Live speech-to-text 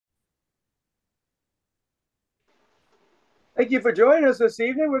Thank you for joining us this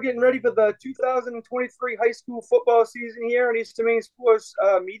evening. We're getting ready for the 2023 high school football season here on East Maine Sports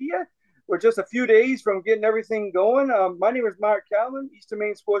Media. We're just a few days from getting everything going. My name is Marc Calnan, East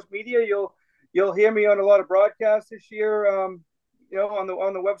Maine Sports Media. You'll hear me on a lot of broadcasts this year. On the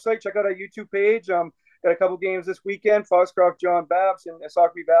website. Check out our YouTube page. Got a couple games this weekend: Foxcroft, John Babs, and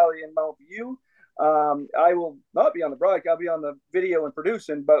Saucony Valley and Mount View. I will not be on the broadcast. I'll be on the video and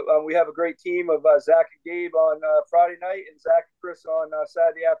producing, but we have a great team of Zach and Gabe on Friday night and Zach and Chris on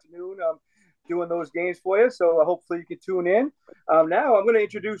Saturday afternoon doing those games for you. So hopefully you can tune in. Now I'm going to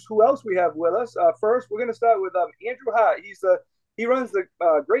introduce who else we have with us. First, we're going to start with Andrew Hart. He runs the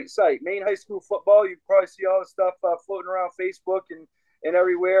great site, Maine High School Football. You probably see all the stuff floating around Facebook and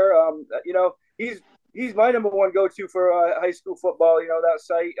everywhere. He's my number one go-to for high school football. That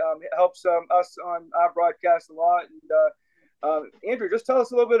site it helps us on our broadcast a lot. And Andrew, just tell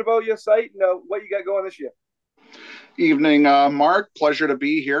us a little bit about your site and what you got going this year. Evening, Mark. Pleasure to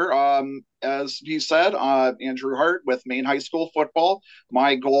be here. As he said, Andrew Hart with Maine High School Football.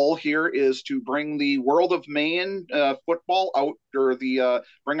 My goal here is to bring the world of Maine football out, or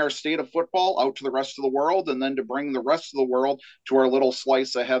bring our state of football out to the rest of the world, and then to bring the rest of the world to our little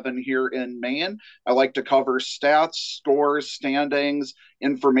slice of heaven here in Maine. I like to cover stats, scores, standings,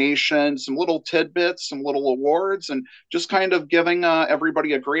 information, some little tidbits, some little awards, and just kind of giving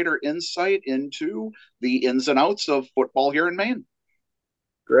everybody a greater insight into the ins and outs of football here in Maine.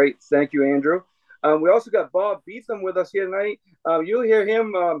 Great. Thank you, Andrew. We also got Bob Beatham with us here tonight. You'll hear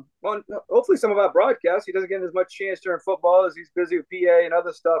him on hopefully some of our broadcasts. He doesn't get as much chance during football as he's busy with PA and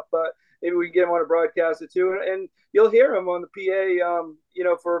other stuff, but maybe we can get him on a broadcast or two. And you'll hear him on the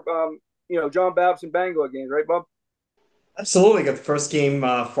PA, for John Babs and Bangor games, right, Bob? Absolutely. Got the first game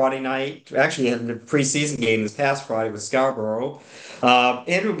Friday night. Actually, had the preseason game this past Friday with Scarborough.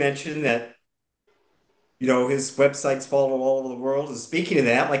 Andrew mentioned that his website's followed all over the world. And speaking of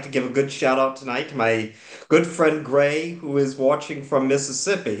that, I'd like to give a good shout out tonight to my good friend Gray, who is watching from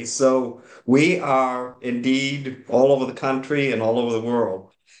Mississippi. So we are indeed all over the country and all over the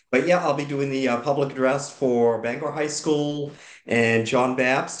world. But yeah, I'll be doing the public address for Bangor High School and John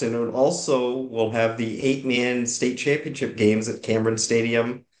Babst, and also we'll have the eight-man state championship games at Cameron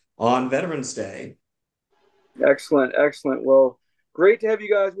Stadium on Veterans Day. Excellent, excellent. Well, great to have you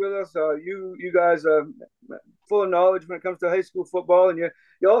guys with us. You guys are full of knowledge when it comes to high school football, and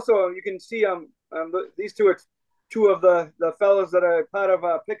you also you can see these two are two of the fellows that are part of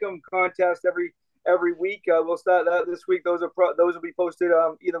a pick'em contest every week. We'll start that this week. Those will be posted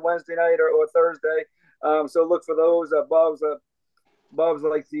either Wednesday night or Thursday. So look for those. Bob's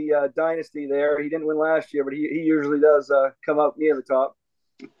like the dynasty there. He didn't win last year, but he usually does come up near the top.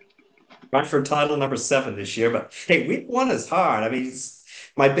 Run for title number 7 this year. But hey, week one is hard. I mean,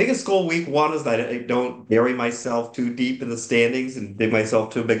 my biggest goal week one is that I don't bury myself too deep in the standings and dig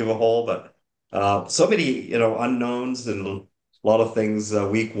myself too big of a hole. But so many, unknowns and a lot of things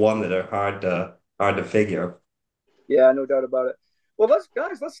week one that are hard to figure. Yeah, no doubt about it. Well, let's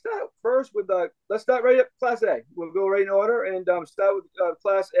start first with let's start right at Class A. We'll go right in order and start with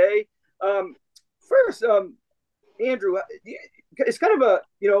Class A. First, Andrew, it's kind of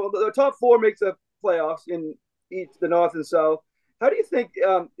the top four makes the playoffs in the North and South. How do you think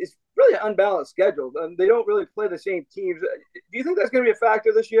it's really an unbalanced schedule? They don't really play the same teams. Do you think that's going to be a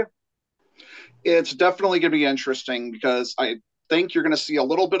factor this year? It's definitely going to be interesting because I think you're going to see a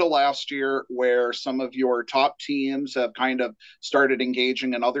little bit of last year where some of your top teams have kind of started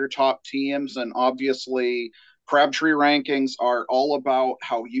engaging in other top teams. And obviously, Crabtree rankings are all about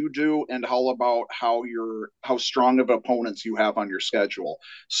how you do and all about how strong of opponents you have on your schedule.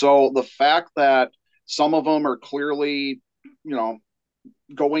 So the fact that some of them are clearly, you know,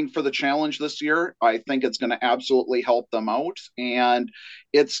 going for the challenge this year, I think it's going to absolutely help them out. And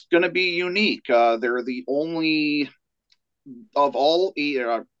it's going to be unique. They're the only of all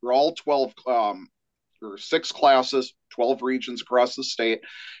all 12 or six classes, 12 regions across the state.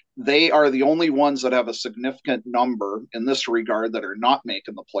 They are the only ones that have a significant number in this regard that are not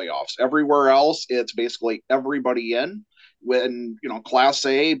making the playoffs. Everywhere else, it's basically everybody in. When Class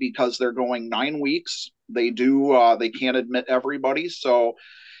A, because they're going 9 weeks, they can't admit everybody. So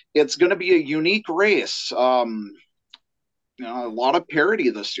it's going to be a unique race. A lot of parity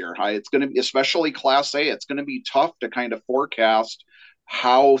this year. It's going to be, especially Class A, it's going to be tough to kind of forecast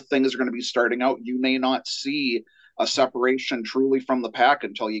how things are going to be starting out. You may not see a separation truly from the pack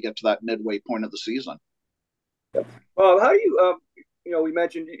until you get to that midway point of the season. How do you, we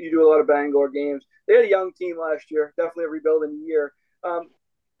mentioned you do a lot of Bangor games. They had a young team last year, definitely a rebuilding year.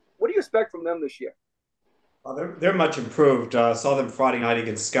 What do you expect from them this year? They're much improved. Saw them Friday night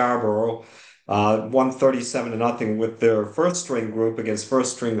against Scarborough. won 37-0 with their first string group against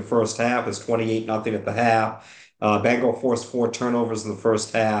first string the first half. It was 28-0 at the half. Bangor forced 4 turnovers in the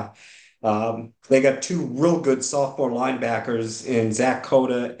first half. They got two real good sophomore linebackers in Zach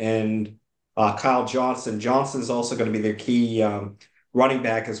Cota and Kyle Johnson. Johnson's also going to be their key running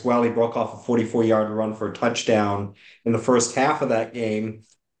back as well. He broke off a 44-yard run for a touchdown in the first half of that game.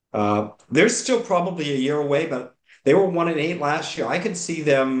 They're still probably a year away, but they were 1-8 last year. I could see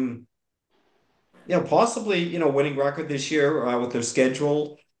them, possibly, winning record this year with their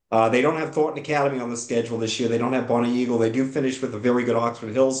schedule. They don't have Thornton Academy on the schedule this year. They don't have Bonnie Eagle. They do finish with a very good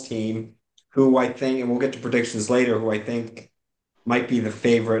Oxford Hills team, who I think, and we'll get to predictions later, who I think might be the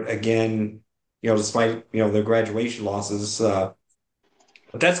favorite again, despite, their graduation losses.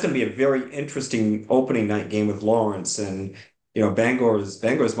 But that's going to be a very interesting opening night game with Lawrence. And, Bangor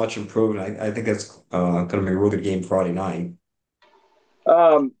is much improved. I think that's going to be a really good game Friday night.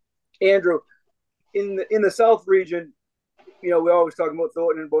 Andrew, in the South region, we always talk about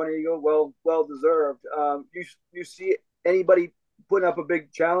Thornton and Bonnie Eagle. Well deserved. You see anybody putting up a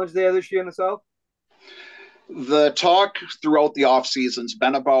big challenge there this year in the South? The talk throughout the off season's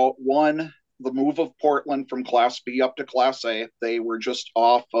been about the move of Portland from Class B up to Class A. They were just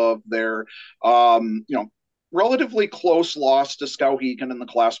off of their, relatively close loss to Skowhegan in the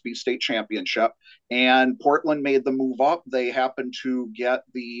Class B state championship, and Portland made the move up. They happened to get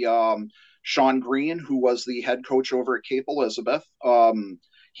the Sean Green, who was the head coach over at Cape Elizabeth.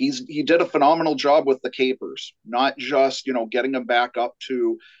 He did a phenomenal job with the Capers, not just getting them back up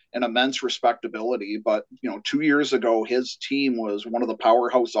to an immense respectability, but 2 years ago his team was one of the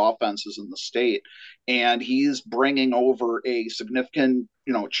powerhouse offenses in the state, and he's bringing over a significant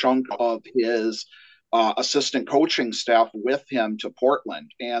chunk of his assistant coaching staff with him to Portland.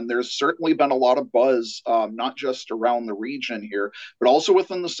 And there's certainly been a lot of buzz, not just around the region here, but also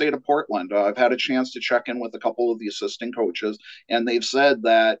within the state of Portland. I've had a chance to check in with a couple of the assistant coaches, and they've said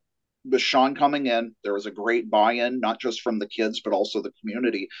that with Sean coming in, there was a great buy-in, not just from the kids, but also the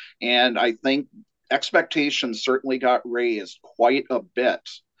community. And I think expectations certainly got raised quite a bit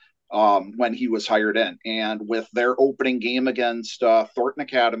when he was hired in. And with their opening game against Thornton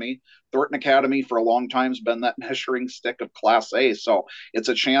Academy for a long time has been that measuring stick of Class A. So it's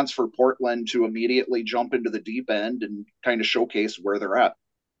a chance for Portland to immediately jump into the deep end and kind of showcase where they're at.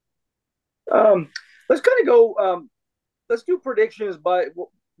 Let's kind of go. Let's do predictions by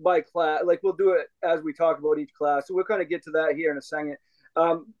class. Like we'll do it as we talk about each class. So we'll kind of get to that here in a second.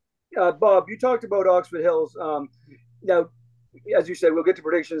 Bob, you talked about Oxford Hills. Now, as you said, we'll get to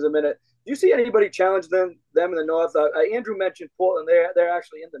predictions in a minute. Do you see anybody challenge them in the North? Andrew mentioned Portland. They're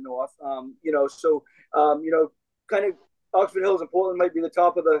actually in the North. Kind of Oxford Hills and Portland might be the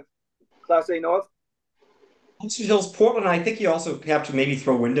top of the Class A North. Oxford Hills, Portland, I think you also have to maybe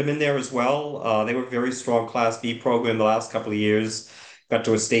throw Wyndham in there as well. They were a very strong Class B program the last couple of years. Got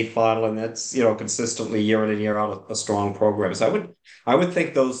to a state final, and that's consistently year in and year out a strong program. So I would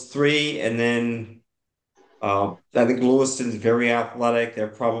think those three, and then I think Lewiston's very athletic. They're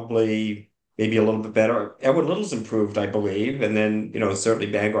probably maybe a little bit better. Edward Little's improved, I believe, and then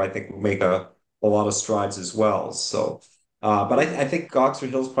certainly Bangor I think will make a lot of strides as well. So, but I think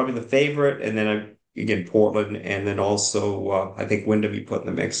Oxford Hill's probably the favorite, and then again Portland, and then also I think Wyndham you put in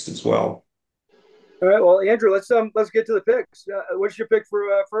the mix as well. All right, well, Andrew, let's get to the picks. What's your pick for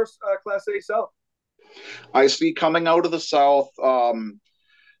first Class A South? I see coming out of the South,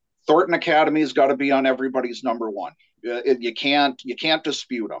 Thornton Academy's got to be on everybody's number one. You can't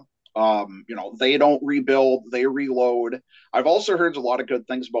dispute them. They don't rebuild, they reload. I've also heard a lot of good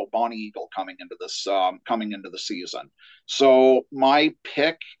things about Bonnie Eagle coming into the season. So my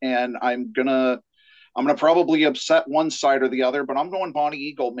pick, and I'm gonna probably upset one side or the other, but I'm going Bonnie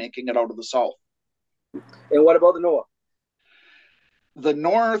Eagle making it out of the South. And what about the North? The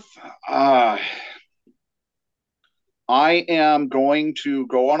North, I am going to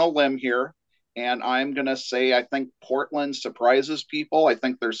go on a limb here, and I'm going to say I think Portland surprises people. I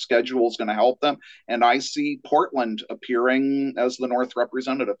think their schedule is going to help them, and I see Portland appearing as the North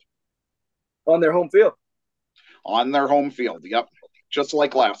representative. On their home field? On their home field, yep. Just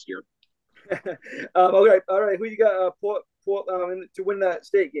like last year. All right. Who you got to win that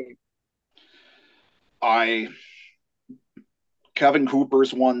state game? Kevin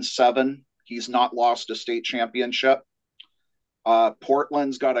Cooper's won 7. He's not lost a state championship.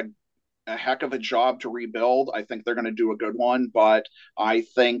 Portland's got a heck of a job to rebuild. I think they're going to do a good one, but I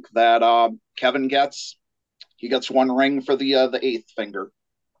think that Kevin gets one ring for the 8th finger.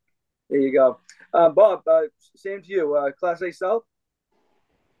 There you go. Bob, same to you. Class A South?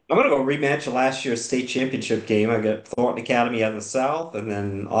 I'm gonna go rematch of last year's state championship game. I got Thornton Academy out of the south, and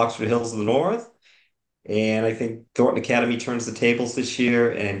then Oxford Hills in the north. And I think Thornton Academy turns the tables this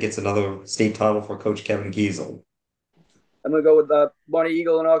year and gets another state title for Coach Kevin Giesel. I'm gonna go with Bonnie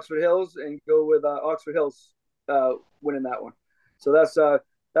Eagle and Oxford Hills, and go with Oxford Hills winning that one. So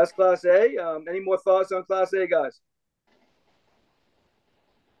that's Class A. Any more thoughts on Class A, guys?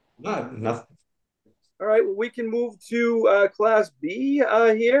 Nothing. All right, well, we can move to Class B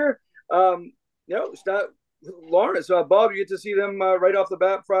here. Start Lawrence. Bob, you get to see them right off the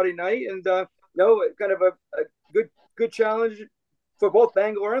bat Friday night, and kind of a good challenge for both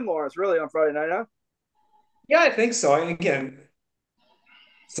Bangor and Lawrence, really, on Friday night, huh? Yeah, I think so. And again,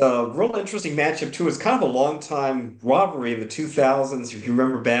 it's a real interesting matchup too. It's kind of a long time rivalry in the 2000s. If you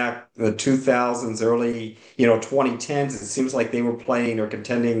remember back the 2000s, early, 2010s, it seems like they were playing or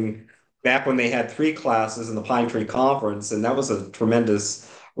contending back when they had three classes in the Pine Tree Conference, and that was a tremendous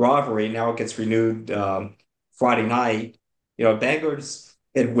rivalry. Now it gets renewed Friday night. Bangor's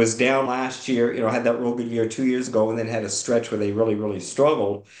it was down last year, had that real good year 2 years ago, and then had a stretch where they really, really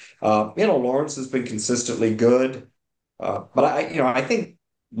struggled. Lawrence has been consistently good. But I think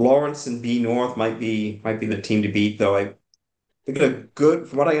Lawrence and B North might be the team to beat, though. They've got a good,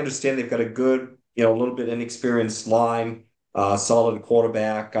 from what I understand, they've got a good, a little bit inexperienced line, solid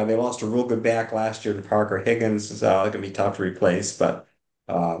quarterback. They lost a real good back last year to Parker Higgins. It's going to be tough to replace, but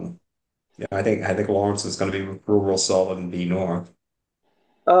I think Lawrence is going to be real, real solid in B North.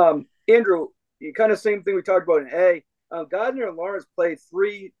 Andrew, kind of same thing we talked about in A. Gardner and Lawrence played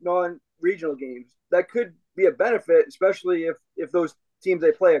three non-regional games. That could be a benefit, especially if those teams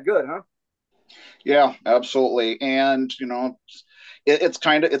they play are good, huh? Yeah, absolutely. And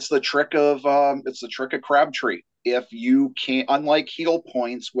it's the trick of Crabtree. If you can't, unlike heel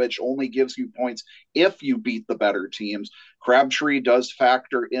points, which only gives you points if you beat the better teams, Crabtree does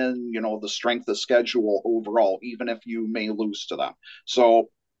factor in, the strength of schedule overall, even if you may lose to them. So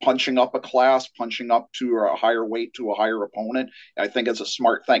punching up a class, punching up to a higher weight to a higher opponent, I think is a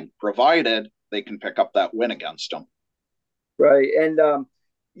smart thing, provided they can pick up that win against them. Right. And and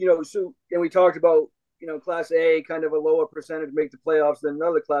we talked about, Class A, kind of a lower percentage make the playoffs than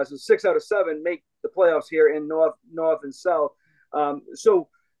other classes. 6 out of 7 make the playoffs here in North and South. Kind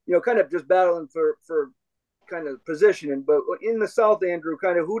of just battling for kind of positioning. But in the South, Andrew,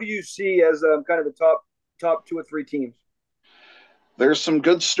 kind of who do you see as kind of the top two or three teams? There's some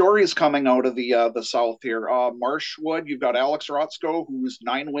good stories coming out of the South here. Marshwood, you've got Alex Rotzko, who's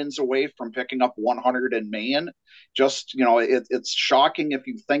 9 wins away from picking up 100 in Maine. Just it's shocking if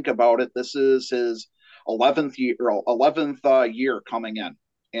you think about it. This is his 11th year coming in,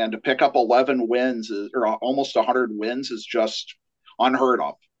 and to pick up 11 wins or almost 100 wins is just unheard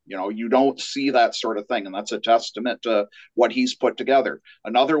of. You don't see that sort of thing, and that's a testament to what he's put together.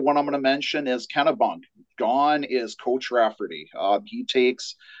 Another one I'm going to mention is Kennebunk. Gone is Coach Rafferty. He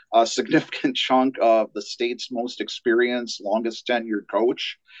takes a significant chunk of the state's most experienced, longest tenured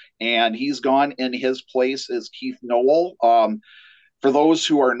coach, and he's gone. In his place is Keith Noel. For those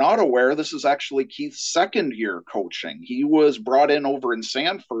who are not aware, this is actually Keith's second year coaching. He was brought in over in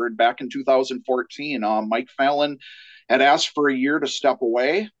Sanford back in 2014. Mike Fallon had asked for a year to step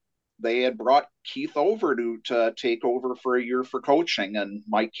away. They had brought Keith over to take over for a year for coaching, and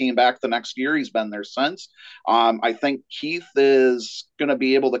Mike came back the next year. He's been there since. I think Keith is going to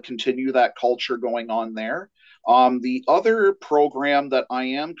be able to continue that culture going on there. The other program that I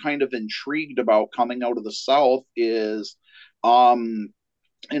am kind of intrigued about coming out of the South is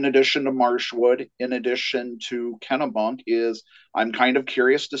in addition to Marshwood, in addition to Kennebunk, is I'm kind of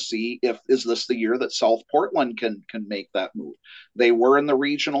curious to see if is this the year that South Portland can make that move. They were in the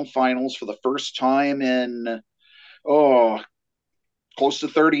regional finals for the first time in oh close to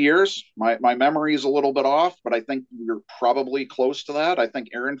 30 years. My memory is a little bit off, but I think we're probably close to that. I think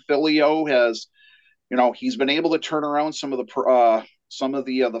Aaron Filio has, he's been able to turn around some of the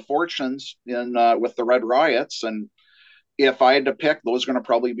fortunes in with the Red Riots, and if I had to pick, those are going to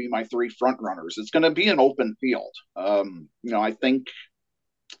probably be my three front runners. It's going to be an open field. I think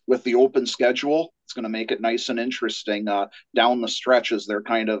with the open schedule, it's going to make it nice and interesting down the stretch as they're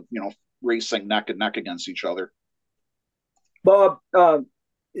kind of, racing neck and neck against each other. Bob, is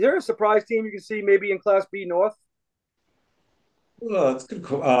there a surprise team you can see maybe in Class B North? Well, it's good.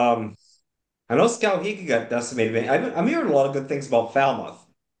 I know Skowhegan got decimated. I'm hearing a lot of good things about Falmouth.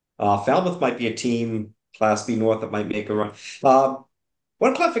 Falmouth might be a team, Class B North, that might make a run.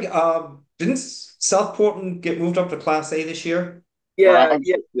 One clarification, didn't South Portland get moved up to Class A this year? Yeah,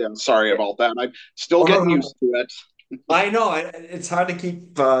 yeah. Yeah, I'm sorry about that. I'm still Oh, no, getting no, no. used to it. I know. It's hard to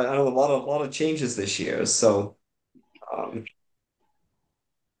keep. I know a lot of changes this year. So, um,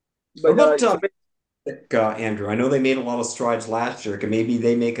 What But about so Andrew? I know they made a lot of strides last year. Can maybe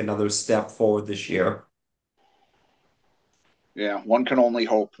they make another step forward this year? Yeah, one can only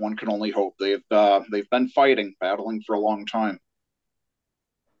hope. One can only hope. They've been fighting, battling for a long time.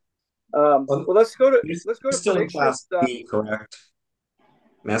 Well, well, they're let's go to still in predictions. Class B, correct?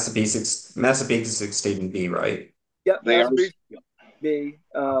 Massapequa stayed in B, right? Yep, They are. Masterpiece B.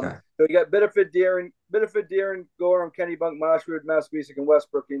 Okay. So you got Bedford, Deering, Gorham, Kennybunk, Marshwood, Masterpiece, and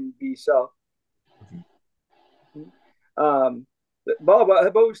Westbrook in B South. Um, Bob, how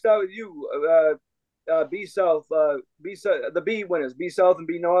about we start with you? B South, the B winners, B South and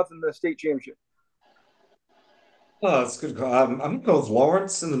B North in the state championship. Oh, that's good. I'm gonna go with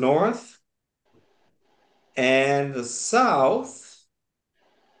Lawrence in the north and the south.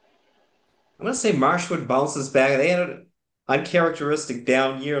 I'm gonna say Marshwood bounces back. They had an uncharacteristic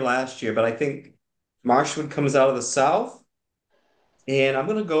down year last year, but I think Marshwood comes out of the south, and I'm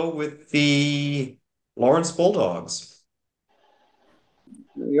gonna go with the Lawrence Bulldogs.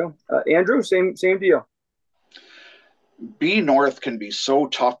 There you go. Andrew, same deal. B North can be so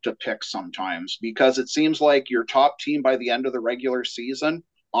tough to pick sometimes because it seems like your top team by the end of the regular season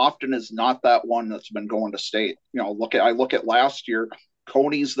often is not that one that's been going to state. I look at last year.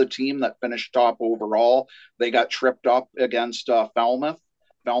 Coney's the team that finished top overall. They got tripped up against Falmouth.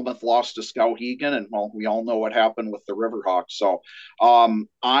 Falmouth lost to Skowhegan, and well, we all know what happened with the Riverhawks. So I'm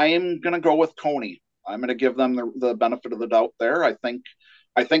going to go with Coney. I'm going to give them the benefit of the doubt there. I think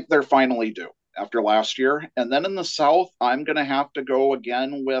they're finally due after last year. And then in the South, I'm going to have to go with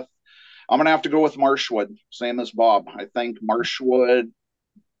Marshwood, same as Bob. I think Marshwood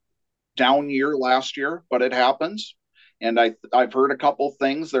down year last year, but it happens. And I've heard a couple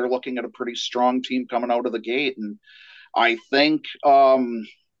things. They're looking at a pretty strong team coming out of the gate, and I think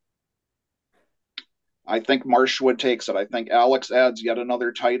I think Marshwood takes it. I think Alex adds yet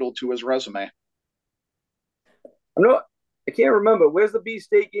another title to his resume. I'm not. I can't remember. Where's the B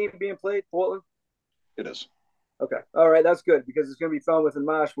State game being played? Portland. It is. Okay. All right. That's good because it's going to be Falmouth and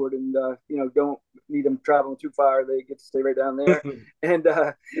Marshwood, and don't need them traveling too far. They get to stay right down there, and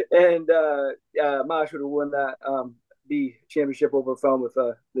Marshwood will win that B championship over Falmouth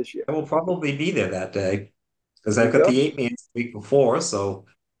this year. I will probably be there that day because There I've you got go. the 8 man the week before, so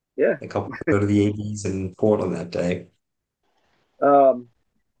Yeah. a couple go to the ABs in Portland that day. Um,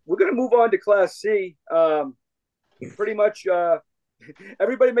 we're going to move on to Class C. Pretty much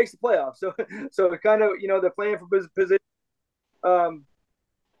everybody makes the playoffs, so kind of they're playing for position um,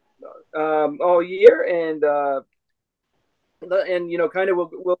 all year, and kind of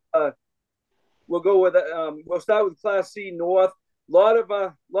we'll go with we'll start with Class C North. A lot of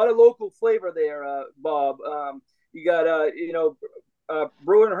local flavor there, Bob. You got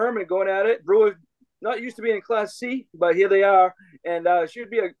Brewer and Herman going at it. Brewer not used to being in Class C, but here they are, and should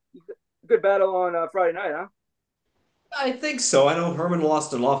be a good battle on Friday night, huh? I think so. I know Herman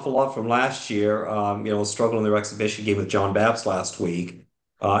lost an awful lot from last year, struggling in their exhibition game with John Babs last week.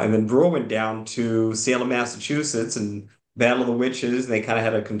 And then Brewer went down to Salem, Massachusetts and Battle of the Witches. And they kind of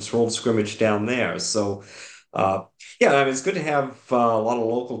had a controlled scrimmage down there. So, uh, yeah, I mean, it's good to have a lot of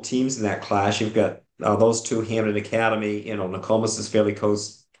local teams in that class. You've got those two, Hampton Academy, Nokomis is fairly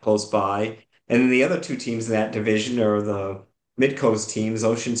close by. And then the other two teams in that division are the Mid-Coast teams,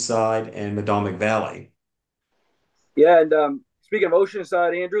 Oceanside and Madomic Valley. Yeah, and speaking of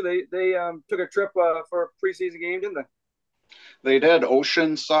Oceanside, Andrew, they took a trip for a preseason game, didn't they? They did.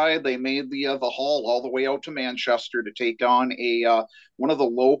 Oceanside. They made the haul all the way out to Manchester to take on a one of the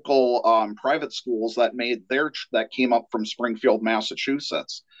local private schools that came up from Springfield,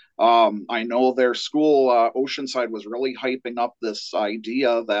 Massachusetts. I know their school, Oceanside, was really hyping up this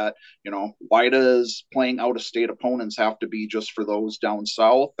idea that why does playing out of state opponents have to be just for those down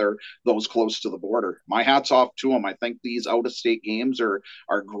south or those close to the border? My hat's off to them. I think these out of state games are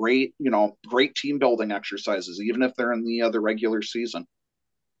great, great team building exercises, even if they're in the regular season,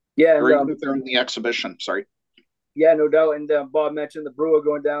 Yeah, or and even if they're in the exhibition. Sorry. yeah, no doubt. And Bob mentioned the Brewer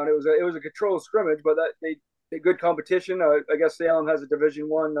going down. It was a controlled scrimmage, but they good competition. I guess Salem has a Division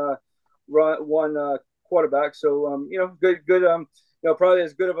one quarterback, so good. Probably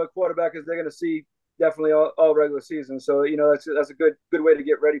as good of a quarterback as they're going to see definitely all regular season. So that's a good way to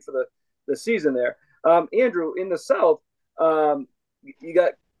get ready for the season there. Andrew, in the South, you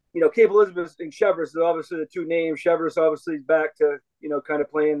got Cape Elizabeth and Chevrolet are obviously the two names. Chevrolet obviously is back to kind of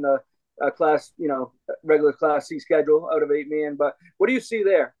playing the class regular Class C schedule out of 8 man. But what do you see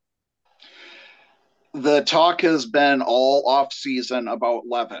there? The talk has been all off season about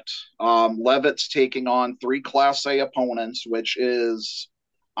Levitt. Levitt's taking on three Class A opponents, which is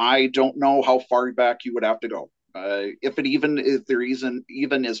I don't know how far back you would have to go. If there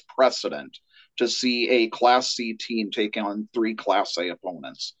even is precedent to see a Class C team take on three Class A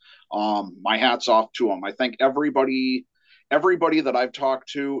opponents. My hat's off to them. I think everybody that I've talked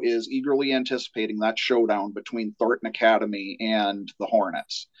to is eagerly anticipating that showdown between Thornton Academy and the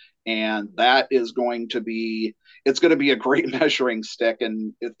Hornets. And that is going to be it's going to be a great measuring stick,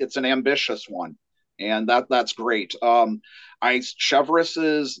 and it's an ambitious one, and that's great. I Chevrolet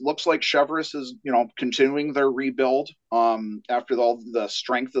is looks like Chevrolet is continuing their rebuild after all the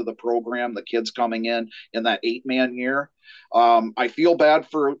strength of the program, the kids coming in that 8-man year. I feel bad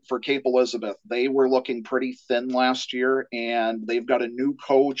for Cape Elizabeth. They were looking pretty thin last year, and they've got a new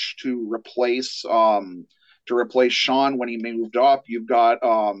coach to replace Sean when he moved up. You've got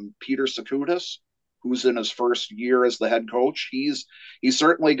Peter Sakutis, who's in his first year as the head coach. He's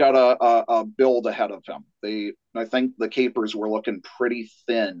certainly got a build ahead of him. I think the Capers were looking pretty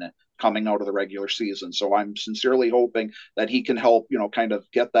thin coming out of the regular season. So I'm sincerely hoping that he can help, kind of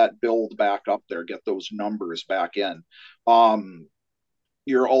get that build back up there, get those numbers back in.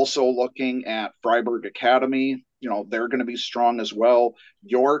 You're also looking at Freiburg Academy. They're going to be strong as well.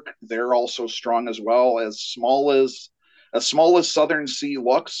 York, they're also strong as well. As small as Southern C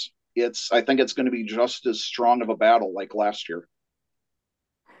looks, I think it's going to be just as strong of a battle like last year.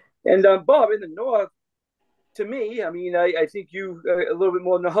 And Bob, in the North, to me, I mean, I think you a little bit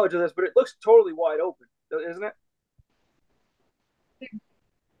more knowledge of this, but it looks totally wide open, isn't it?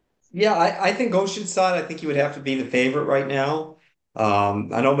 Yeah, I think Oceanside, I think you would have to be the favorite right now.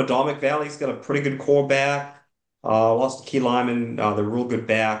 I know Madomic Valley's got a pretty good core back. Lost to Key Lyman, they're real good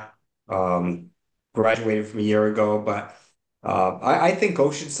back. Graduated from a year ago, but I think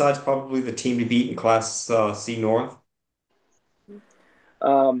Oceanside's probably the team to beat in Class C North.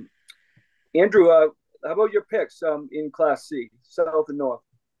 Um, Andrew, how about your picks in Class C, South and North?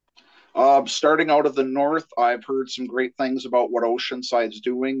 Starting out of the north, I've heard some great things about what Oceanside's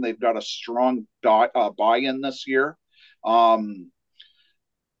doing. They've got a strong buy-in this year.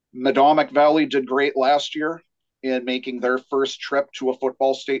 Madomic Valley did great last year in making their first trip to a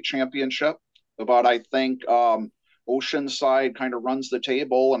football state championship. But I think Oceanside kind of runs the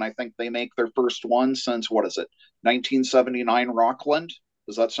table, and I think they make their first one since, what is it, 1979 Rockland?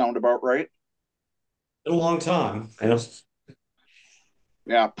 Does that sound about right? A long time. I know.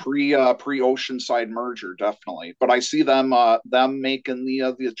 Yeah, pre Oceanside merger, definitely. But I see them making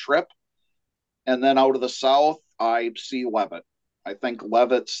the trip, and then out of the south, I see Levitt. I think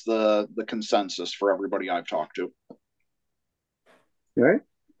Levitt's the consensus for everybody I've talked to. All right,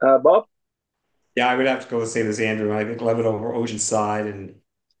 Bob. Yeah, I would have to go the same as Andrew. I think Levitt over Oceanside, and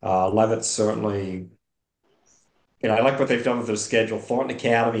Levitt certainly. I like what they've done with their schedule. Thornton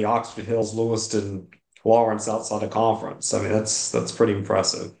Academy, Oxford Hills, Lewiston, Lawrence outside the conference. I mean, that's pretty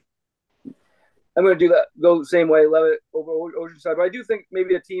impressive. I'm going to do that. Go the same way, Levitt over Oceanside. But I do think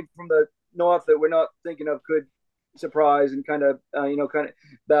maybe a team from the North that we're not thinking of could surprise and kind of kind of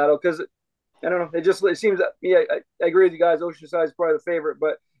battle, because I don't know. It seems that I agree with you guys. Oceanside is probably the favorite,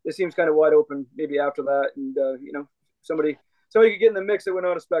 but it seems kind of wide open maybe after that, and somebody could get in the mix that we're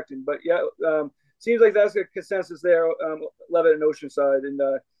not expecting. But yeah, seems like that's a consensus there. Levitt and Oceanside in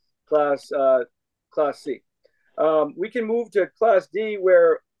Class C. We can move to Class D,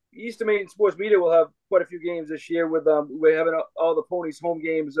 where Eastern Maine Sports Media will have quite a few games this year. With we're having all the Ponies home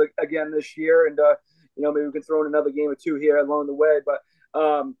games again this year, and maybe we can throw in another game or two here along the way. But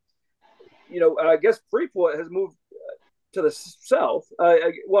I guess Freeport has moved to the south.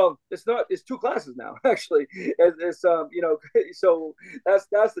 Well, it's not. It's two classes now, actually. It's so that's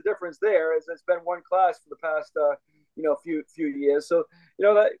the difference there. Is it's been one class for the past few years. So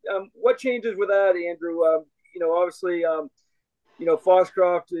that what changes with that, Andrew? Obviously,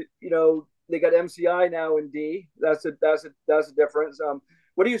 Foxcroft. They got MCI now in D. That's a difference.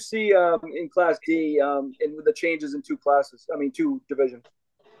 What do you see in Class D and with the changes in two classes? I mean, two divisions.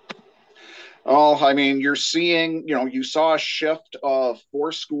 Oh, I mean, you're seeing, you saw a shift of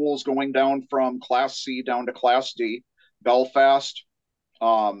 4 schools going down from Class C down to Class D. Belfast,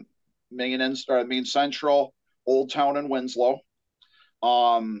 Main Central, Old Town, and Winslow.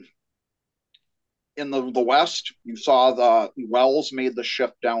 In the West, you saw the Wells made the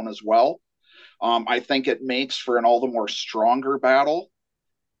shift down as well. I think it makes for an all the more stronger battle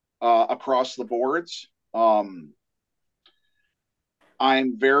across the boards.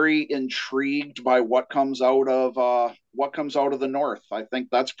 I'm very intrigued by what comes out of the North. I think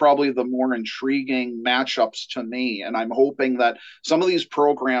that's probably the more intriguing matchups to me, and I'm hoping that some of these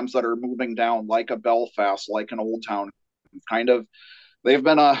programs that are moving down, like a Belfast, like an Old Town, kind of they've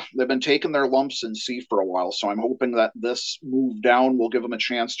been taking their lumps in C for a while, so I'm hoping that this move down will give them a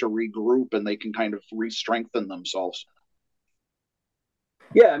chance to regroup and they can kind of re-strengthen themselves.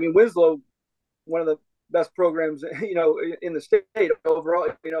 Yeah, I mean Winslow, one of the best programs in the state overall,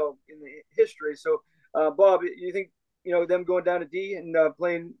 in the history. So, Bob, you think them going down to D and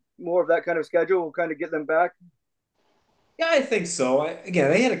playing more of that kind of schedule will kind of get them back? Yeah, I think so. Again,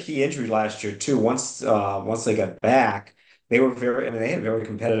 they had a key injury last year too. Once they got back, they were very. I mean, they had a very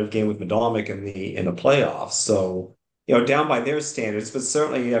competitive game with Madomic in the playoffs. So down by their standards, but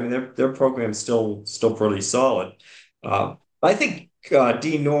certainly, I mean, their program is still pretty solid. I think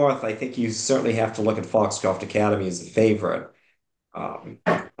D North. I think you certainly have to look at Foxcroft Academy as a favorite. Um,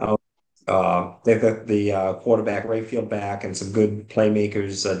 they've got the quarterback Rayfield back and some good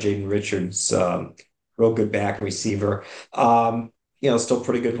playmakers, Jaden Richards, real good back receiver. Still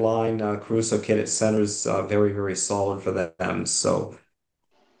pretty good line. Caruso kid at center's very, very solid for them. So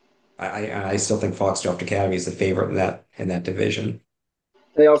I still think Foxcroft Academy is the favorite in that division.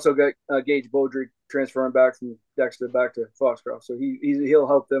 They also got Gage Beaudry transferring back from Dexter back to Foxcroft, so he'll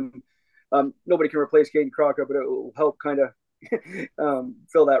help them. Nobody can replace Caden Crocker, but it will help kind of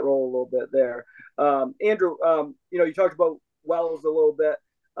fill that role a little bit there. Andrew, you talked about Wells a little bit.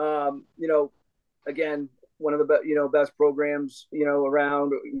 Again, one of the best programs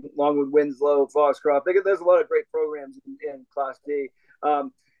around, along with Winslow, Foxcroft. There's a lot of great programs in Class D.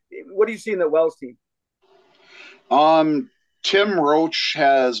 What do you see in the Wells team? Um, Tim Roach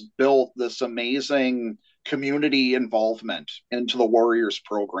has built this amazing community involvement into the Warriors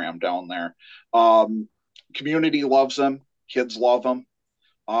program down there. Um, Community loves him, kids love him.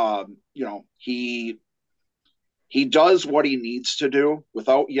 He does what he needs to do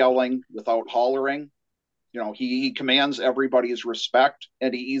without yelling, without hollering. He commands everybody's respect,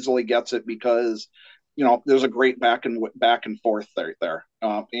 and he easily gets it because there's a great back and forth there.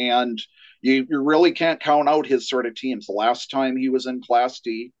 And you really can't count out his sort of teams. The last time he was in Class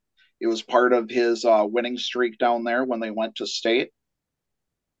D, it was part of his winning streak down there when they went to state.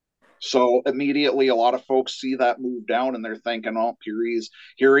 So immediately, a lot of folks see that move down and they're thinking, "Oh,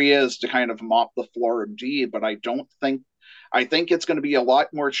 here he is to kind of mop the floor of D." But I think it's going to be a lot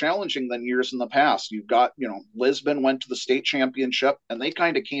more challenging than years in the past. You've got, Lisbon went to the state championship and they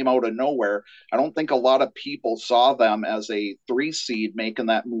kind of came out of nowhere. I don't think a lot of people saw them as a 3 seed making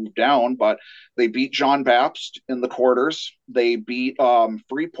that move down, but they beat John Baptist in the quarters. They beat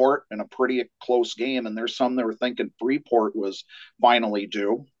Freeport in a pretty close game, and there's some that were thinking Freeport was finally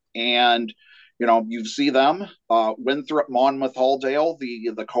due. And you see them, Winthrop, Monmouth, Halldale,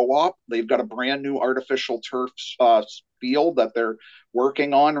 the co-op. They've got a brand new artificial turf field that they're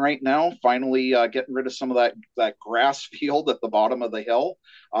working on right now. Finally, getting rid of some of that grass field at the bottom of the hill.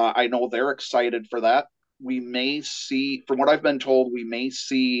 I know they're excited for that. We may see, from what I've been told, we may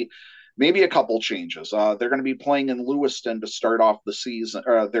see maybe a couple changes. They're going to be playing in Lewiston to start off the season,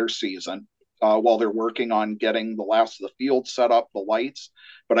 their season. While they're working on getting the last of the field set up, the lights.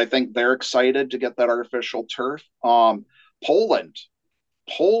 But I think they're excited to get that artificial turf. Poland.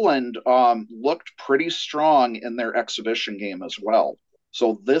 Poland looked pretty strong in their exhibition game as well.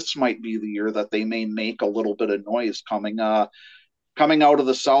 So this might be the year that they may make a little bit of noise coming out of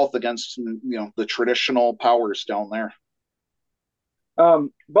the South against the traditional powers down there.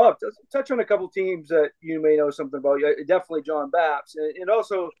 Bob, touch on a couple teams that you may know something about. Definitely John Bapps, and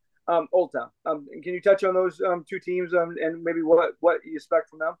also Old Town. Can you touch on those two teams and maybe what you expect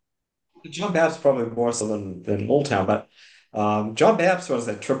from them? John Baptist probably more so than Old Town, but John Baptist was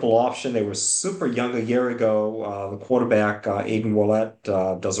that triple option. They were super young a year ago. The quarterback, Aiden Willett,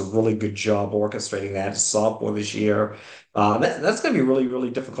 does a really good job orchestrating that. Sophomore this year. That's going to be really, really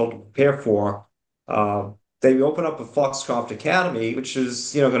difficult to prepare for. They open up a Foxcroft Academy, which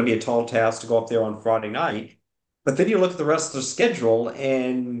is, going to be a tall task to go up there on Friday night. But then you look at the rest of the schedule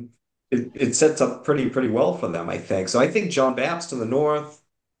and it sets up pretty well for them, I think. So I think John Baptist in the North,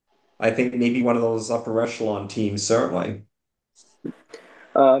 I think maybe one of those upper echelon teams, certainly.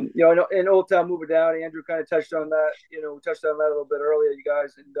 In Old Town moving down, Andrew kind of touched on that. Touched on that a little bit earlier, you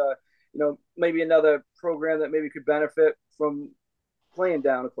guys, and maybe another program that maybe could benefit from playing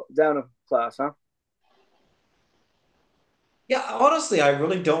down a class, huh? Yeah, honestly, I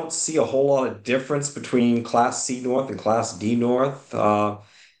really don't see a whole lot of difference between Class C North and Class D North. I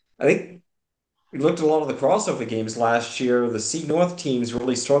think we looked at a lot of the crossover games last year. The C North teams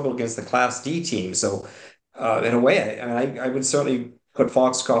really struggled against the Class D team. So, in a way, I would certainly put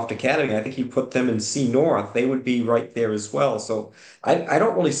Foxcroft Academy. I think you put them in C North, they would be right there as well. So, I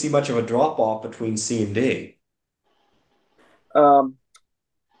don't really see much of a drop off between C and D. Um,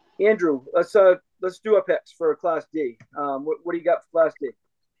 Andrew, let's let's do our picks for Class D. What do you got for Class D?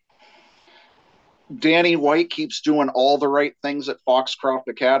 Danny White keeps doing all the right things at Foxcroft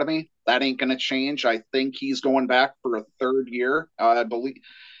Academy. That ain't going to change. I think he's going back for a third year. I believe.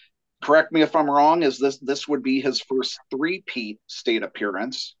 Correct me if I'm wrong. Is this would be his first three-peat state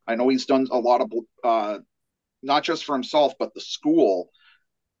appearance? I know he's done a lot of not just for himself but the school.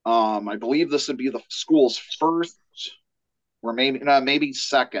 I believe this would be the school's first or maybe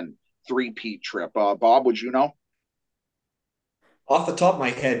second three-peat trip. Bob, would you know? Off the top of my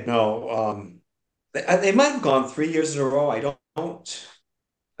head, no. They might have gone 3 years in a row. I don't.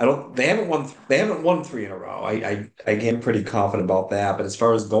 They haven't won. They haven't won three in a row. I am pretty confident about that. But as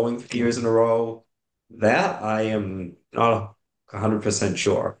far as going 3 years in a row, that I am not 100%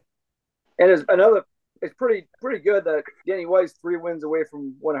 sure. And as another, it's pretty good that Danny White's 3 wins away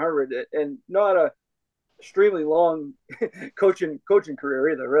from 100, and not a extremely long coaching career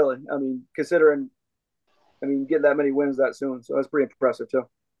either. Really, I mean, considering, I mean, getting that many wins that soon, so that's pretty impressive too.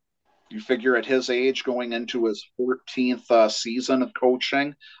 You figure at his age, going into his 14th season of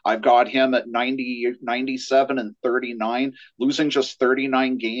coaching, I've got him at 90, 97 and 39. Losing just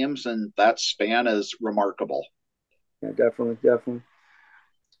 39 games in that span is remarkable. Yeah, definitely, definitely.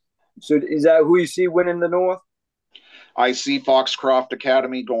 So is that who you see winning the North? I see Foxcroft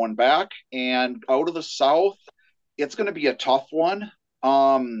Academy going back, and out of the South, it's going to be a tough one.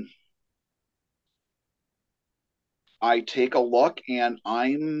 I take a look, and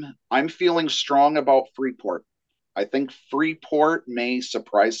I'm feeling strong about Freeport. I think Freeport may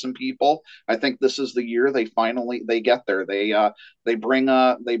surprise some people. I think this is the year they get there. They bring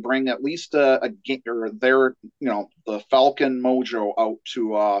at least a or their the Falcon Mojo out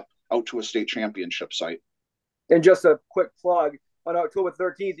to a state championship site. And just a quick plug, on October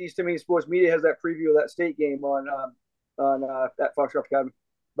 13th, East Dominion Sports Media has that preview of that state game on that Foxcroft Academy.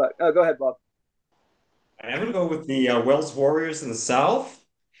 But go ahead, Bob. I'm going to go with the Wells Warriors in the South,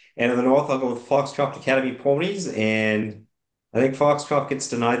 and in the North, I'll go with Foxcroft Academy Ponies. And I think Foxcroft gets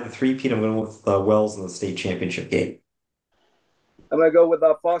denied the three-peat. I'm going with Wells in the state championship game. I'm going to go with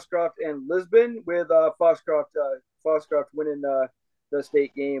Foxcroft and Lisbon, with Foxcroft winning the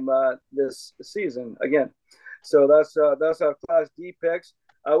state game this season again. So that's our Class D picks.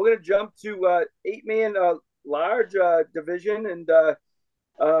 We're going to jump to 8-man large division, and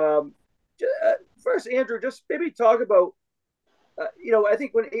first, Andrew, just maybe talk about. I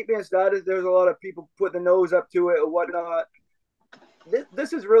think when 8-man started, there's a lot of people putting the nose up to it or whatnot. This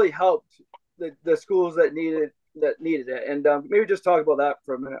has really helped the schools that needed it, and maybe just talk about that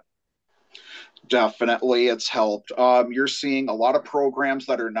for a minute. Definitely, it's helped. You're seeing a lot of programs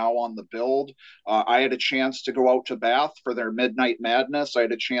that are now on the build. I had a chance to go out to Bath for their Midnight Madness. I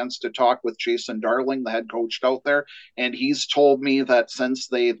had a chance to talk with Jason Darling, the head coach out there, and he's told me that since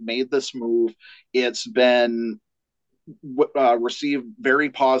they've made this move, it's been received very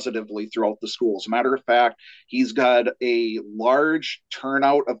positively throughout the school. As a matter of fact, he's got a large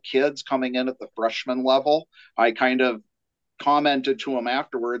turnout of kids coming in at the freshman level. I kind of commented to him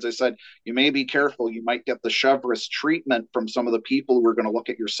afterwards. I said, you may be careful. You might get the Chevrolet treatment from some of the people who are going to look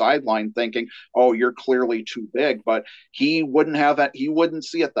at your sideline thinking, oh, you're clearly too big. But he wouldn't have that. He wouldn't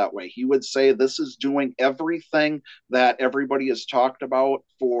see it that way. He would say this is doing everything that everybody has talked about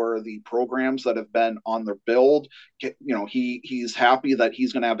for the programs that have been on their build. He's happy that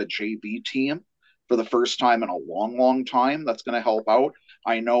he's going to have a JV team for the first time in a long, long time. That's going to help out.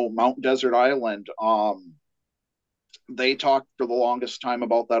 I know Mount Desert Island, they talked for the longest time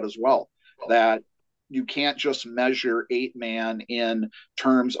about that as well, that you can't just measure 8-man in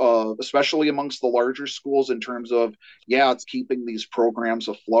terms of, especially amongst the larger schools, in terms of, yeah, it's keeping these programs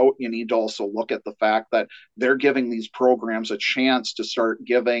afloat. You need to also look at the fact that they're giving these programs a chance to start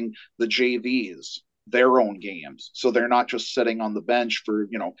giving the JVs their own games. So they're not just sitting on the bench for,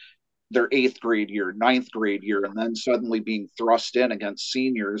 their 8th grade year, 9th grade year, and then suddenly being thrust in against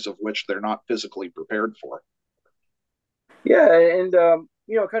seniors of which they're not physically prepared for. Yeah, and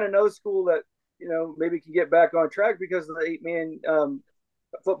kind of another school that maybe can get back on track because of the 8-man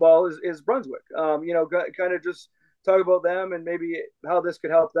football is Brunswick. Kind of just talk about them and maybe how this could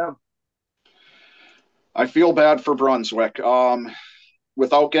help them. I feel bad for Brunswick.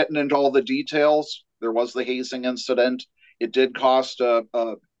 Without getting into all the details, there was the hazing incident. It did cost a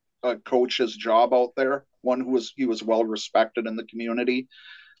coach his job out there, one who was well respected in the community.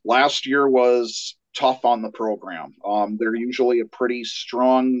 Last year was tough on the program. They're usually a pretty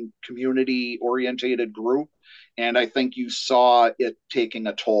strong community-orientated group, and I think you saw it taking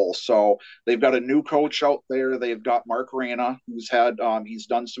a toll. So they've got a new coach out there. They've got Mark Rana, he's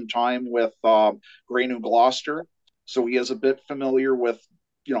done some time with Grey New Gloucester, so he is a bit familiar with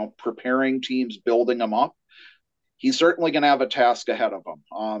preparing teams, building them up. He's certainly going to have a task ahead of him.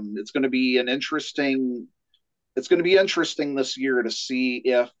 It's going to be interesting this year to see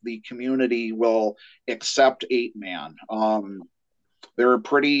if the community will accept 8-man. They're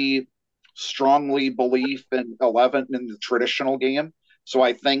pretty strongly belief in 11 in the traditional game. So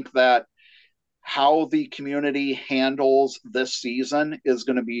I think that how the community handles this season is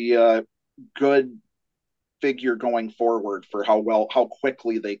going to be a good figure going forward for how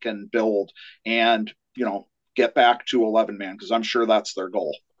quickly they can build and, get back to 11-man, because I'm sure that's their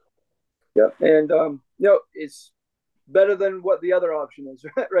goal. Yeah, and it's better than what the other option is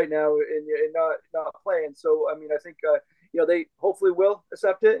right now, and not playing. So I mean, I think they hopefully will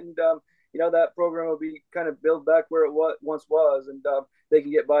accept it, and that program will be kind of built back where it once was, and they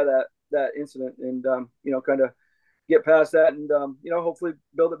can get by that incident, and kind of get past that, and hopefully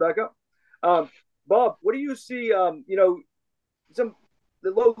build it back up. Bob, what do you see? Some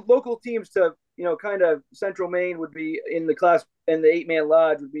the local teams to kind of Central Maine would be in the class, and the 8-man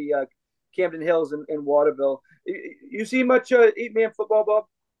lodge would be Camden Hills and Waterville. You see much 8-man football, Bob?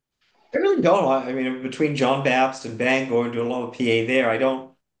 I really don't. I mean, between John Baptist and Bangor and doing a lot of PA there, I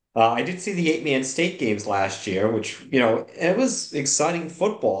don't. I did see the 8-man state games last year, which it was exciting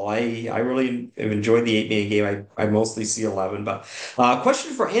football. I really have enjoyed the 8-man game. I mostly see 11. But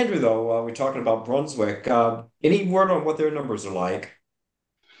question for Andrew though. We're talking about Brunswick. Any word on what their numbers are like?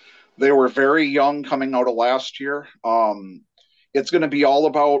 They were very young coming out of last year. It's going to be all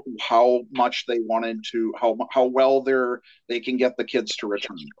about how much they wanted to, how well they can get the kids to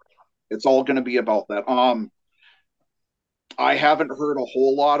return. It's all going to be about that. I haven't heard a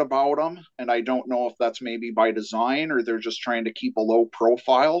whole lot about them, and I don't know if that's maybe by design or they're just trying to keep a low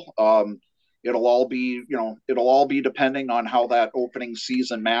profile. It'll all be depending on how that opening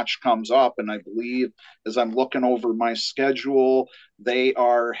season match comes up. And I believe, as I'm looking over my schedule, they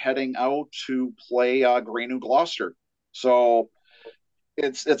are heading out to play Grey New Gloucester. So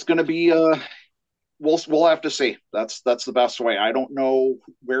it's going to be we'll have to see. That's the best way. I don't know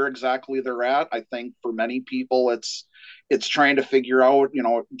where exactly they're at. I think for many people, it's trying to figure out,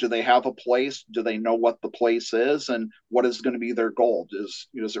 do they have a place? Do they know what the place is, and what is going to be their goal? Is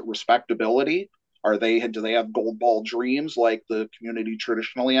it respectability? Do they have gold ball dreams like the community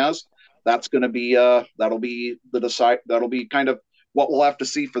traditionally has? That's going to be that'll be kind of what we'll have to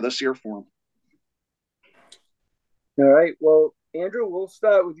see for this year for them. All right. Well, Andrew, we'll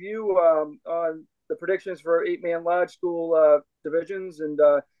start with you on the predictions for 8-man lodge school divisions, and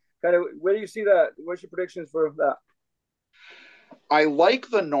kind of where do you see that? What's your predictions for that? I like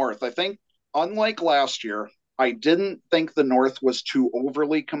the North. I think, unlike last year, I didn't think the North was too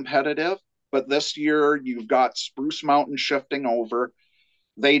overly competitive, but this year you've got Spruce Mountain shifting over.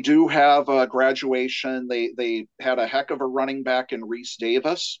 They do have a graduation. They had a heck of a running back in Reese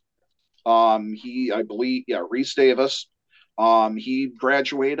Davis. I believe, yeah, Reese Davis. He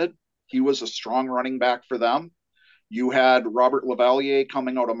graduated. He was a strong running back for them. You had Robert Lavalier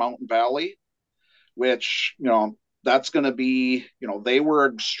coming out of Mountain Valley, which, that's going to be, they were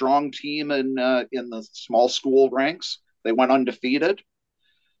a strong team in the small school ranks. They went undefeated.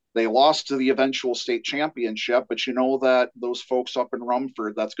 They lost to the eventual state championship, but you know that those folks up in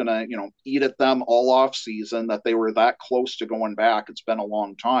Rumford, that's going to, eat at them all off season, that they were that close to going back. It's been a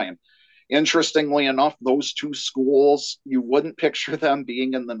long time. Interestingly enough, those two schools, you wouldn't picture them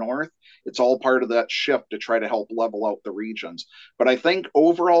being in the North. It's all part of that shift to try to help level out the regions. But I think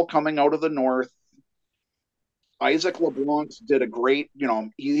overall, coming out of the North, Isaac LeBlanc did a great,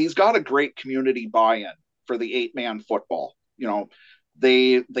 he's got a great community buy-in for the 8-man football.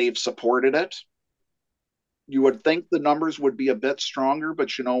 They've supported it. You would think the numbers would be a bit stronger,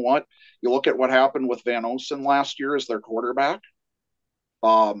 but you know what? You look at what happened with Van Osen last year as their quarterback.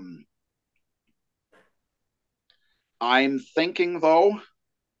 I'm thinking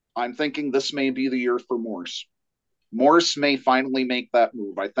this may be the year for Morse. Morse may finally make that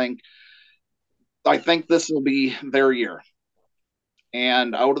move. I think this will be their year.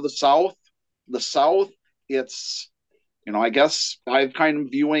 And out of the South, it's, I guess I'm kind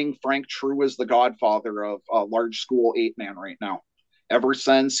of viewing Frank True as the godfather of large school 8-man right now. Ever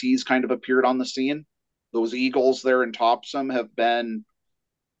since he's kind of appeared on the scene, those Eagles there in Topsom have been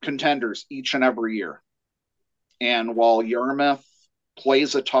contenders each and every year. And while Yarmouth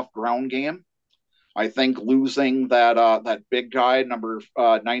plays a tough ground game, I think losing that big guy, number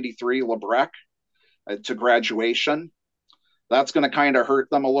 93, Lebrec, to graduation, that's going to kind of hurt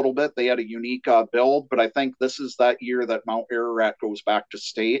them a little bit. They had a unique build, but I think this is that year that Mount Ararat goes back to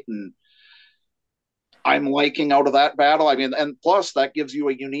state, and I'm liking out of that battle. I mean, and plus that gives you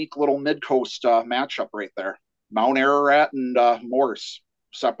a unique little mid-coast matchup right there. Mount Ararat and Morse.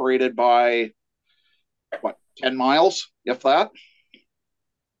 separated by what, 10 miles, if that.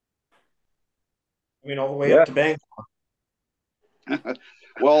 I mean, all the way Yeah. up to Bangor.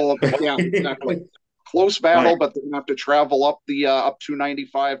 Well, yeah, exactly. Close Right. battle, but they're gonna have to travel up the up to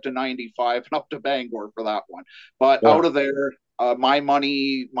 95 to 95 and up to Bangor for that one. But Yeah. out of there, my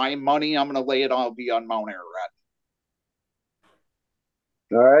money, I'm gonna lay it on be on Mount Ararat.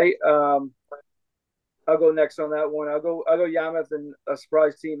 All right. I'll go next on that one. I'll go Yarmouth, and a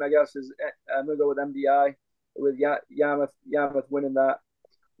surprise team, I guess, is I'm gonna go with MDI with Yarmouth winning that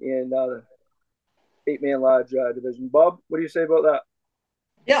in 8-man lodge division. Bob, what do you say about that?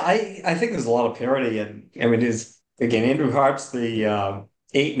 Yeah, I think there's a lot of parity, and I mean, is again Andrew Hart's the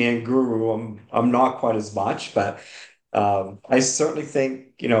 8-man guru. I'm not quite as much, but I certainly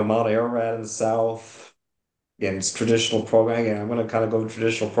think Mount Ararat in the South, again, it's traditional programming. And I'm going to kind of go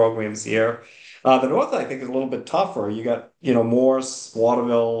traditional programs here. The North, I think, is a little bit tougher. You got Morse,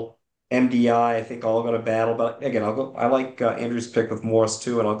 Waterville, MDI. I think all going to battle, but again, I'll go. I like Andrew's pick with Morse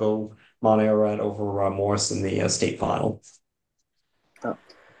too, and I'll go Mount Ararat over Morse in the state final.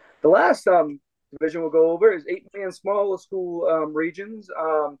 The last division we'll go over is 8-man small school regions,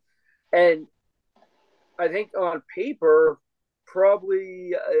 and I think on paper,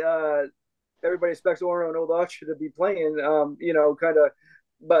 probably everybody expects Orono and Old Archer to be playing. Kind of,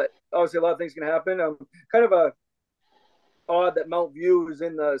 but obviously a lot of things can happen. Kind of a odd that Mount View is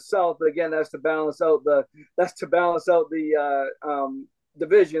in the south, but again, that's to balance out the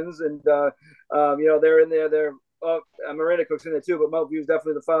divisions, and they're in there. They're Miranda Cook's in there too, but Mount View is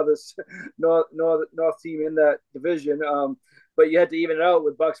definitely the farthest north team in that division. But you had to even it out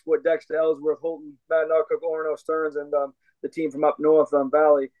with Bucksport, Dexter, Ellsworth, Holton, Mad Norcook, Orono, Stearns, and the team from up north,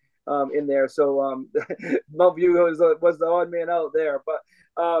 Valley, in there. So Mount View was the odd man out there, but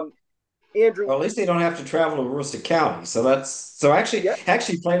Andrew, Well, at least they don't have to travel to Aroostook County. So that's so yeah,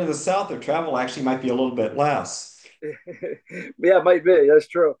 actually playing to the south, their travel actually might be a little bit less. yeah, it might be. That's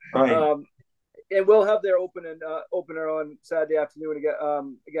true. Right. Um, and we'll have their opener on Saturday afternoon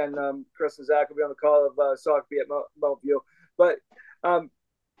again. Chris and Zach will be on the call of Sockby at Mount View. But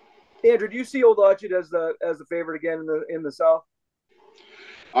Andrew, do you see Old Orchard as the favorite again in the South?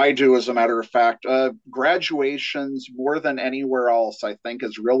 I do, as a matter of fact. Graduations more than anywhere else, I think,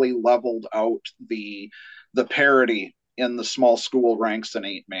 has really leveled out the parity in the small school ranks in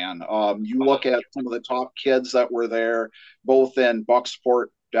 8-man. You look at some of the top kids that were there, both in Bucksport,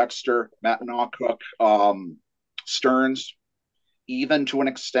 Dexter, Matt Nawcook, Stearns, even to an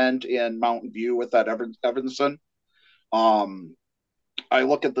extent in Mountain View with that Evanson. Um, I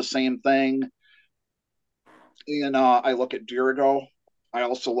look at the same thing and I look at Dirigo. I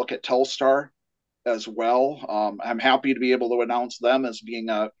also look at Telstar as well. I'm happy to be able to announce them as being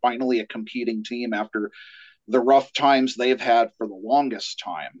finally a competing team after the rough times they've had for the longest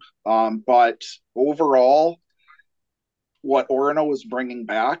time. But overall, what Orono is bringing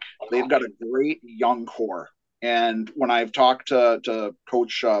back, they've got a great young core. And when I've talked to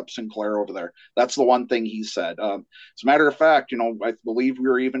Coach Sinclair over there, that's the one thing he said. As a matter of fact, I believe we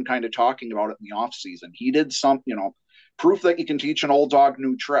were even kind of talking about it in the off season. He did some, proof that you can teach an old dog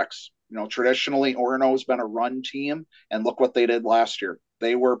new tricks. Traditionally, Orono has been a run team, and look what they did last year.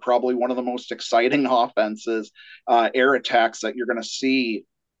 They were probably one of the most exciting offenses, air attacks that you're going to see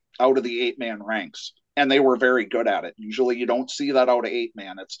out of the 8-man ranks. And they were very good at it. Usually you don't see that out of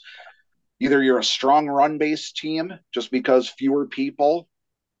 8-man. It's either you're a strong run-based team just because fewer people,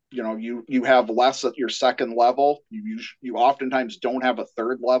 you have less at your second level. You oftentimes don't have a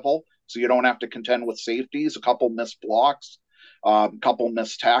third level, so you don't have to contend with safeties, a couple missed blocks, a couple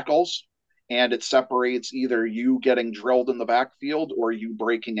missed tackles, and it separates either you getting drilled in the backfield or you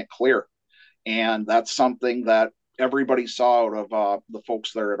breaking it clear. And that's something that everybody saw out of the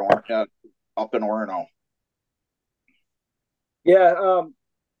folks there up in Orono. Yeah.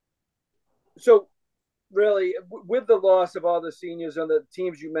 So really, with the loss of all the seniors on the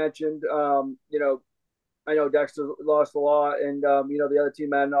teams you mentioned, I know Dexter lost a lot, and the other team,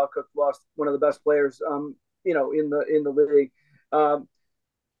 Mad Norcook, lost one of the best players, in the league.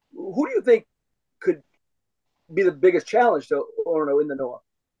 Who do you think could be the biggest challenge to Orono in the North?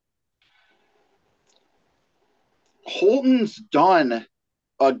 Holton's done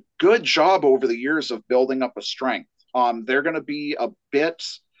a good job over the years of building up a strength. They're going to be a bit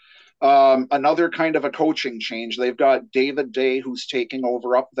another kind of a coaching change. They've got David Day, who's taking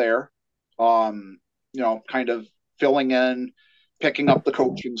over up there, kind of filling in, picking up the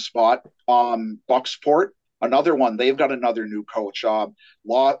coaching spot. Bucksport, another one. They've got another new coach.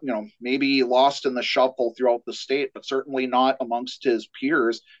 Maybe lost in the shuffle throughout the state, but certainly not amongst his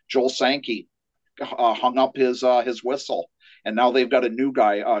peers. Joel Sankey hung up his whistle, And now they've got a new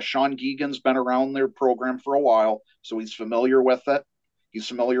guy. Sean Geegan's been around their program for a while, so he's familiar with it. He's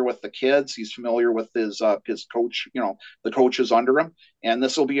familiar with the kids. He's familiar with his coach, the coaches under him. And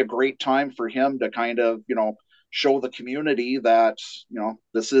this will be a great time for him to kind of, show the community that,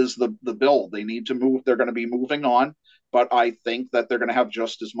 this is the build. They need to move. They're going to be moving on. But I think that they're going to have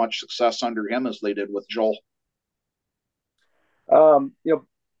just as much success under him as they did with Joel. You know,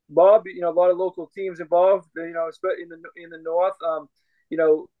 Bob, a lot of local teams involved, especially in the north.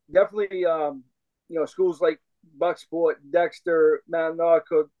 Definitely, schools like Bucksport, Dexter, Mount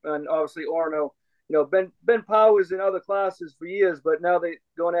Narcook, and obviously Orono. Ben Powers in other classes for years, but now they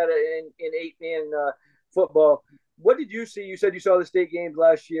going at it in 8-man football. What did you see? You said you saw the state games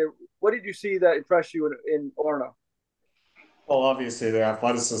last year. What did you see that impressed you in Orono? Well, obviously their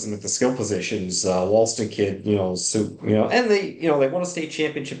athleticism at the skill positions, Walston kid, and they won a state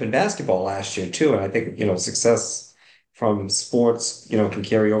championship in basketball last year too. And I think, success from sports, can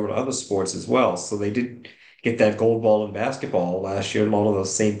carry over to other sports as well. So they did get that gold ball in basketball last year. And one of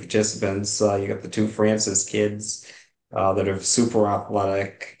those same participants, you got the two Francis kids, that are super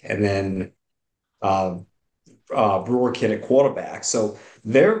athletic, and then, uh, Brewer kid at quarterback. So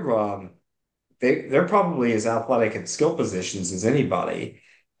they're probably as athletic at skill positions as anybody.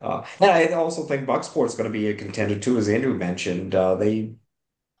 And I also think Bucksport's going to be a contender too, as Andrew mentioned. Their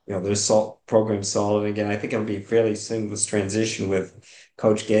program's solid. Again, I think it'll be a fairly seamless transition with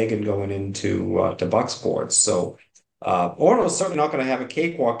Coach Gagan going into to Bucksports. So Orono's certainly not going to have a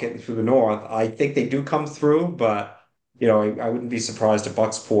cakewalk getting through the North. I think they do come through, but I wouldn't be surprised if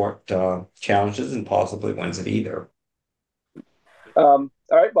Bucksport challenges and possibly wins it either. All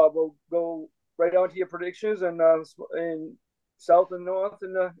right, Bob, we'll go right on to your predictions in South and North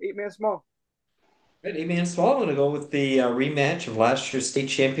and 8-man small. Right, 8-man small. I'm going to go with the rematch of last year's state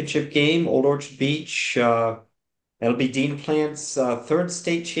championship game, Old Orchard Beach. That'll be Dean Plant's third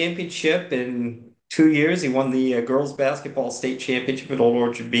state championship in 2 years. He won the girls basketball state championship at Old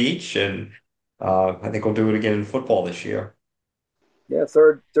Orchard Beach, and I think we'll do it again in football this year. Yeah,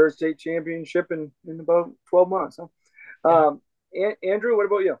 third state championship in about 12 months. Huh? Yeah. Andrew, what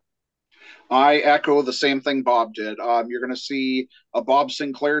about you? I echo the same thing Bob did. You're going to see a Bob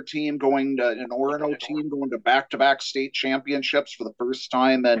Sinclair team going to an Orono team going to back-to-back state championships for the first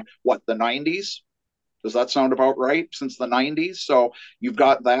time in the 90s? Does that sound about right? Since the 90s. So you've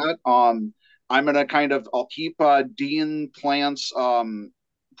got that. I'm going to I'll keep Dean Plant's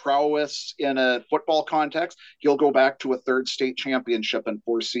prowess in a football context. He'll go back to a third state championship in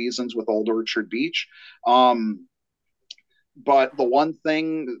 4 seasons with Old Orchard Beach. But the one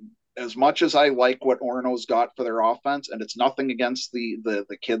thing, as much as I like what Orono's got for their offense, and it's nothing against the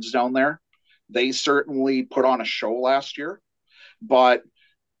kids down there, they certainly put on a show last year. But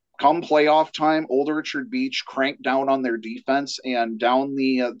come playoff time, Old Orchard Beach cranked down on their defense, and down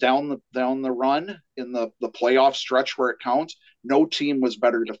the run in the playoff stretch where it counts, no team was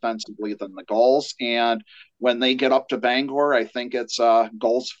better defensively than the Gulls. And when they get up to Bangor, I think it's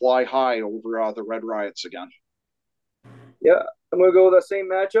Gulls fly high over the Red Riots again. Yeah, I'm going to go with the same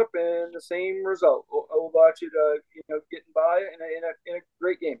matchup and the same result. I'll watch it, getting by in a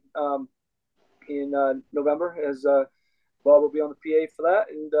great game in November, as Bob will be on the PA for that,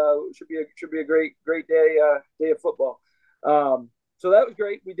 and it should be a great day of football. So that was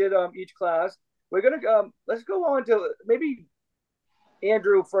great. We did each class. We're gonna let's go on to maybe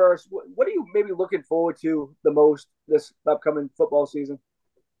Andrew first. What are you maybe looking forward to the most this upcoming football season?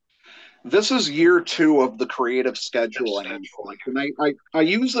 This is year 2 of the creative scheduling. And I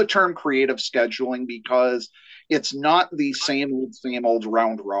use the term creative scheduling because it's not the same old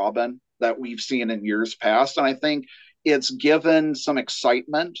round robin that we've seen in years past. And I think it's given some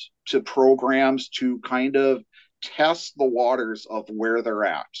excitement to programs to kind of test the waters of where they're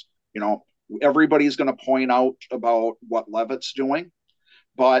at. Everybody's going to point out about what Levitt's doing,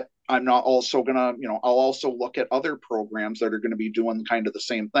 but I'm not also going to, I'll also look at other programs that are going to be doing kind of the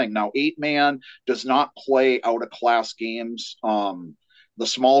same thing. Now, 8-man does not play out of class games. The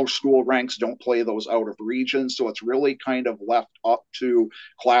smaller school ranks don't play those out of region. So it's really kind of left up to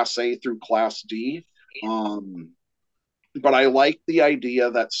class A through class D. But I like the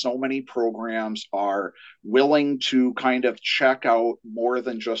idea that so many programs are willing to kind of check out more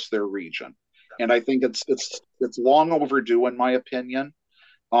than just their region. And I think it's long overdue, in my opinion,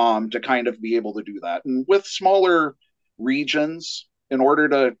 to kind of be able to do that. And with smaller regions, in order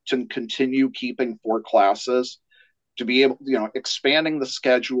to continue keeping 4 classes, to be able, expanding the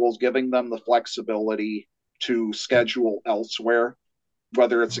schedules, giving them the flexibility to schedule elsewhere,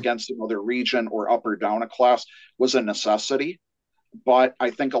 whether it's against another region or up or down a class, was a necessity. But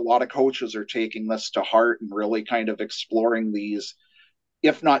I think a lot of coaches are taking this to heart and really kind of exploring these,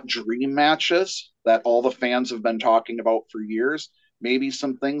 if not dream matches that all the fans have been talking about for years, maybe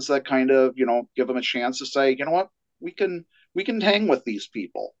some things that kind of, give them a chance to say, you know what, we can we can hang with these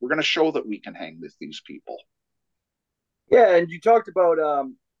people. We're going to show that we can hang with these people. Yeah, and you talked about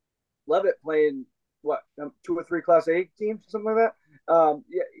Levitt playing what, two or three Class A teams or something like that.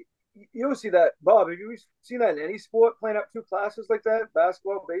 Yeah, you don't see that, Bob. Have you seen that in any sport, playing up two classes like that?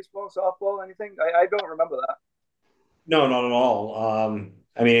 Basketball, baseball, softball, anything? I don't remember that. No, not at all.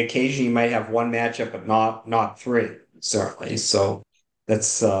 I mean, occasionally you might have one matchup, but not three, certainly. So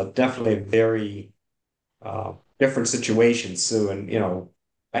that's definitely a very different situation, Sue. And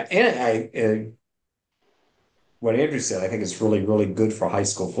what Andrew said, I think it's really, really good for high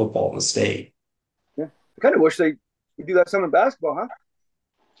school football in the state. Yeah, I kind of wish they would do that some in basketball, huh?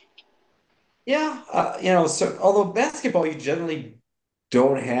 Yeah, so although basketball, you generally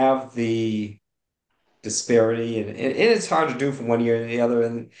don't have the disparity, and it's hard to do from one year to the other,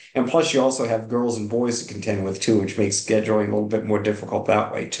 and plus you also have girls and boys to contend with too, which makes scheduling a little bit more difficult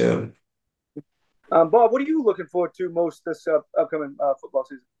that way too. Bob, what are you looking forward to most this upcoming football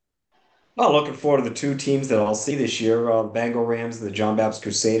season? Well, looking forward to the two teams that I'll see this year, the Bengal Rams and the John Baptist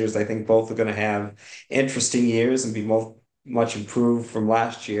Crusaders. I think both are going to have interesting years and be much improved from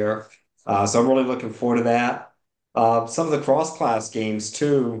last year. So I'm really looking forward to that. Some of the cross-class games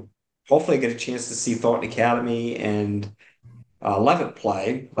too. Hopefully, I get a chance to see Thornton Academy and Levitt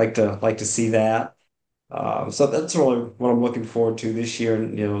play. Like to see that. So that's really what I'm looking forward to this year,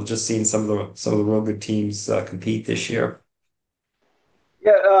 and just seeing some of the real good teams compete this year.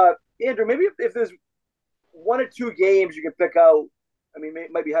 Yeah, Andrew, maybe if there's one or two games you could pick out. I mean,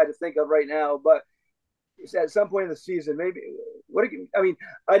 it might be hard to think of right now, but at some point in the season, maybe I mean,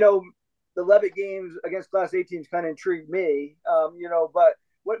 I know the Levitt games against Class A teams kind of intrigue me, but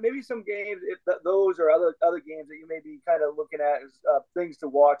what maybe some games, if those or other games that you may be kind of looking at as things to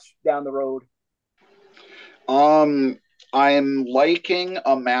watch down the road. Um, I'm liking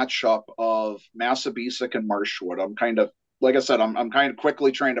a matchup of Massabesic and Marshwood. I'm kind of, like I said, I'm kind of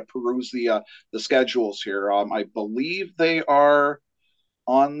quickly trying to peruse the schedules here. I believe they are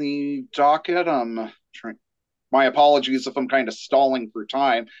on the docket. My apologies if I'm kind of stalling for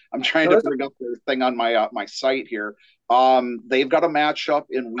time. I'm trying No, to that's bring up their thing on my site here. They've got a matchup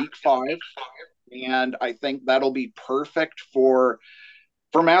in week 5, and I think that'll be perfect for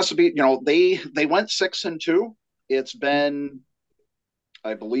Massabesic. They went 6-2. It's been,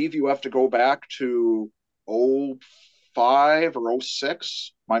 I believe, you have to go back to 05 or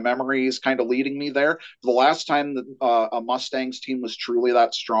 06. My memory is kind of leading me there. The last time that a Mustangs team was truly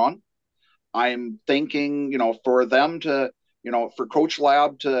that strong. I'm thinking, for them to, for Coach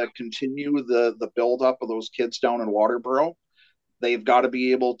Lab to continue the build up of those kids down in Waterboro, they've got to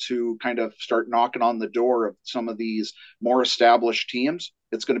be able to kind of start knocking on the door of some of these more established teams.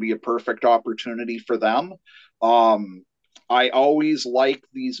 It's going to be a perfect opportunity for them. Um, I always like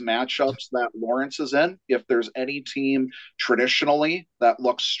these matchups that Lawrence is in. If there's any team traditionally that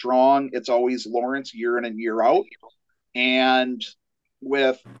looks strong, it's always Lawrence year in and year out. And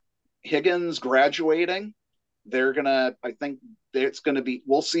with Higgins graduating, I think it's gonna be,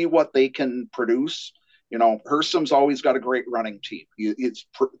 we'll see what they can produce. Hurstom's always got a great running team.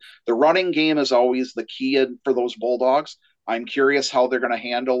 The running game is always the key for those Bulldogs. I'm curious how they're going to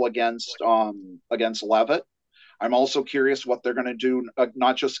handle against Levitt. I'm also curious what they're going to do,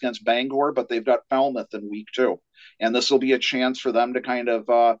 not just against Bangor, but they've got Falmouth in week 2, and this will be a chance for them to kind of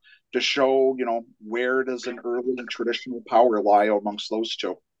to show, where does an early traditional power lie amongst those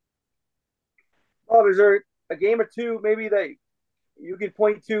two. Bob, is there a game or two maybe that you could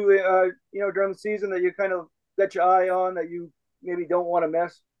point to, during the season that you kind of got your eye on that you maybe don't want to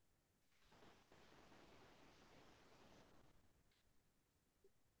miss?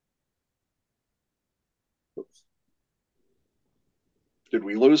 Oops. Did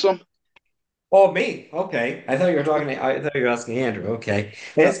we lose them? Oh, me. Okay. I thought you were asking Andrew. Okay.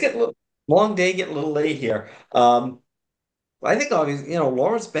 Hey, Yeah, it's getting a long day, getting a little late here. I think obviously,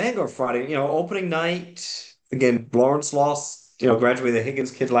 Lawrence Bangor Friday, opening night. Again, Lawrence lost, graduated the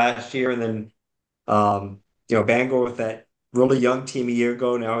Higgins kid last year, and then Bangor with that really young team a year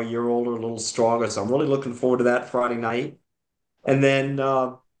ago, now a year older, a little stronger. So I'm really looking forward to that Friday night. And then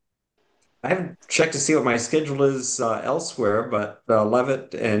I haven't checked to see what my schedule is elsewhere, but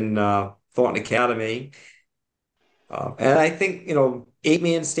Levitt and Thornton Academy. And I think,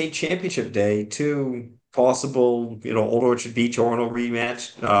 8-man state championship day, too, possible, Old Orchard Beach Orono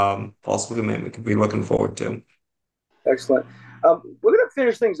rematch, possible commitment we could be looking forward to. excellent. We're going to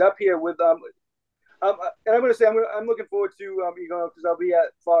finish things up here with And I'm going to say I'm looking forward to you know because I'll be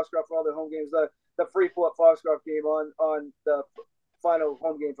at Foxcroft for all the home games. The Freeport Foxcroft game on the final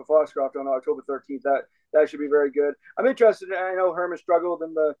home game for Foxcroft on October 13th. That should be very good. I'm interested. I know Herman struggled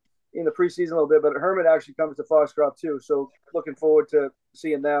in the preseason a little bit, but Herman actually comes to Foxcroft too. So looking forward to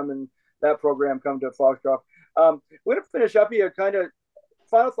seeing them and that program come to Foxcroft. We're going to finish up here. Kind of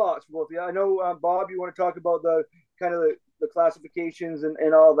final thoughts for both of you. I know Bob, you want to talk about the kind of the classifications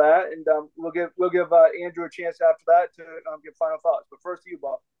and all that, and we'll give Andrew a chance after that to give final thoughts. But first, to you,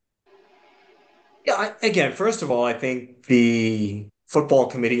 Bob. Yeah, again, first of all, I think the football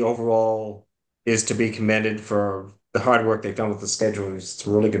committee overall is to be commended for the hard work they've done with the schedule. It's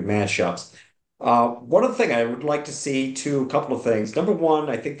really good matchups. One other thing I would like to see too, a couple of things. Number one,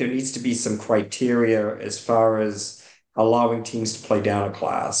 I think there needs to be some criteria as far as allowing teams to play down a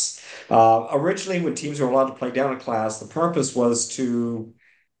class. Originally, when teams were allowed to play down a class, the purpose was to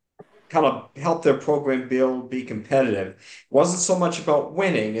kind of help their program build, be competitive. It wasn't so much about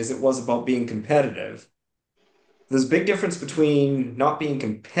winning as it was about being competitive. There's a big difference between not being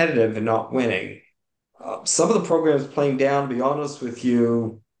competitive and not winning. Some of the programs playing down, to be honest with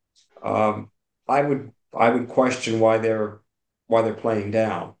you, um, I would question why they're playing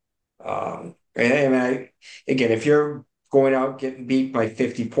down. Again, if you're going out getting beat by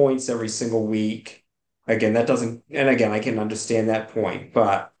 50 points every single week, again, that doesn't. And again, I can understand that point,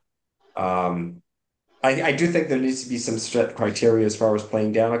 but um, I do think there needs to be some strict criteria as far as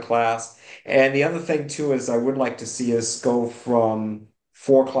playing down a class. And the other thing too is I would like to see us go from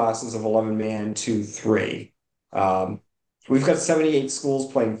four classes of 11 man to three. Um, we've got 78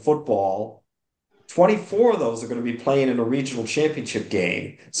 schools playing football. 24 of those are going to be playing in a regional championship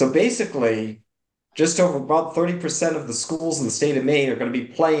game. So basically, just over about 30% of the schools in the state of Maine are going to be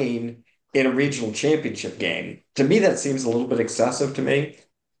playing in a regional championship game. To me, that seems a little bit excessive to me.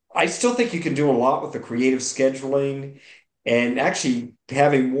 I still think you can do a lot with the creative scheduling and actually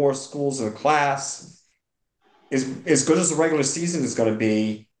having more schools in a class is as good as the regular season is going to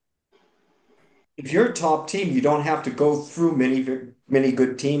be. If you're a top team, you don't have to go through many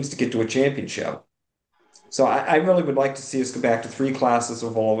good teams to get to a championship. So I really would like to see us go back to three classes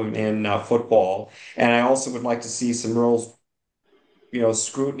involving in football, and I also would like to see some real,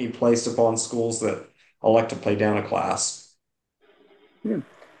 scrutiny placed upon schools that elect to play down a class. Yeah.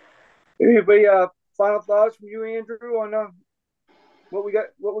 Anybody, final thoughts from you, Andrew, on what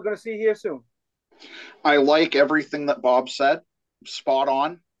we're going to see here soon? I like everything that Bob said. Spot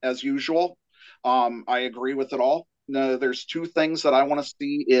on, as usual. I agree with it all. No, there's two things that I want to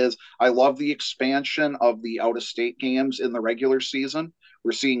see is I love the expansion of the out of state games in the regular season.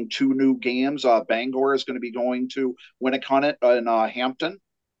 We're seeing two new games. Bangor is going to be going to Winnicott in Hampton.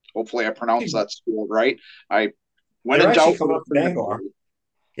 Hopefully, I pronounced that school right. I when They're in actually doubt, coming up to Bangor.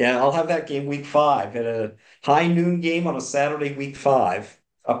 Yeah, I'll have that game week 5 at a high noon game on a Saturday, week 5,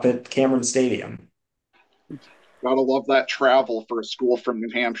 up at Cameron Stadium. gotta love that travel for a school from New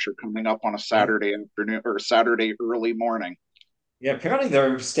Hampshire coming up on a Yeah. Saturday afternoon or Saturday early morning. Yeah, apparently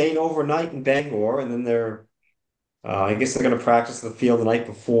they're staying overnight in Bangor, and then I guess they're going to practice the field the night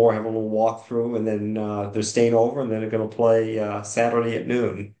before, have a little walkthrough, and then they're staying over, and then they're going to play Saturday at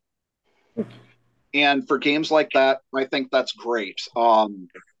noon. And for games like that, I think that's great.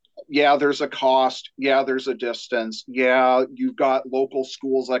 Yeah, there's a cost. Yeah, there's a distance. Yeah, you've got local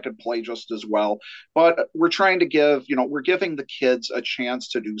schools that could play just as well. But we're trying to we're giving the kids a chance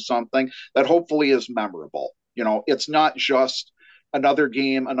to do something that hopefully is memorable. It's not just another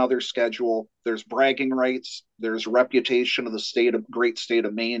game, another schedule. There's bragging rights. There's reputation of the great state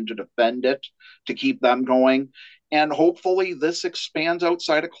of Maine to defend it, to keep them going. And hopefully this expands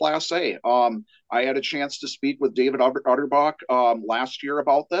outside of Class A. I had a chance to speak with David Utterbach last year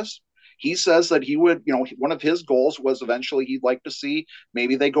about this. He says that he would, one of his goals was eventually he'd like to see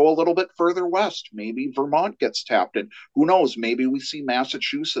maybe they go a little bit further west. Maybe Vermont gets tapped in. Who knows? Maybe we see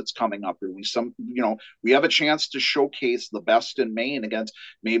Massachusetts coming up, or we have a chance to showcase the best in Maine against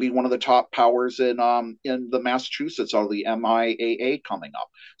maybe one of the top powers in the Massachusetts or the MIAA coming up.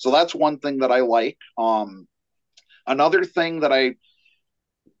 So that's one thing that I like. Another thing that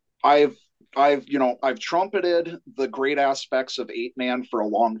I've I've trumpeted the great aspects of eight man for a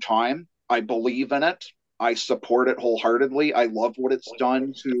long time. I believe in it. I support it wholeheartedly. I love what it's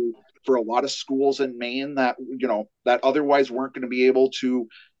done to for a lot of schools in Maine that that otherwise weren't going to be able to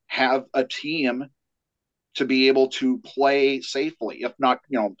have a team to be able to play safely, if not,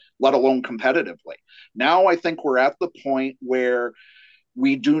 let alone competitively. Now I think we're at the point where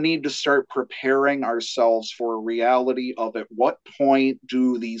we do need to start preparing ourselves for a reality of at what point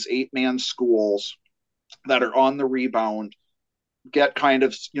do these eight-man schools that are on the rebound get kind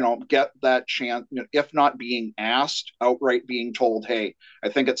of, get that chance, if not being asked, outright being told, hey, I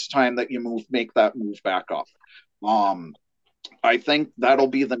think it's time that you make that move back up. Um, I think that'll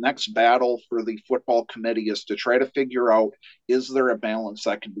be the next battle for the football committee, is to try to figure out, is there a balance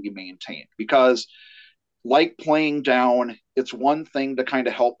that can be maintained? Because like playing down, it's one thing to kind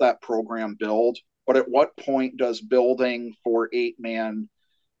of help that program build, but at what point does building for 8 man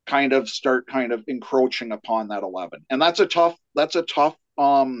kind of start kind of encroaching upon that 11? And that's a tough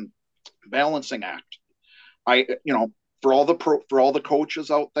balancing act. I for all the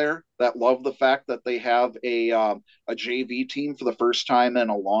coaches out there that love the fact that they have a JV team for the first time in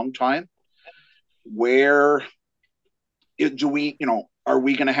a long time, where do we, are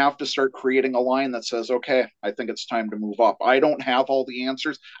we going to have to start creating a line that says, okay, I think it's time to move up? I don't have all the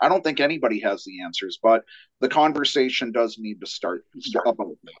answers. I don't think anybody has the answers, but the conversation does need to start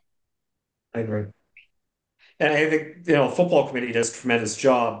about that. I agree. And I think, football committee does a tremendous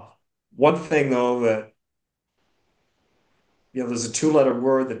job. One thing though that, there's a two-letter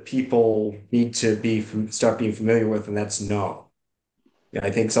word that people need to start being familiar with, and that's no. Yeah,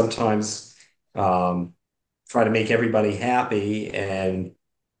 I think sometimes um, try to make everybody happy, and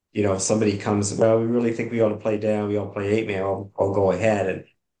if somebody comes, well, we really think we ought to play down, we ought to play 8 man, I'll go ahead.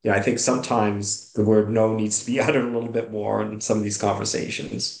 And I think sometimes the word no needs to be uttered a little bit more in some of these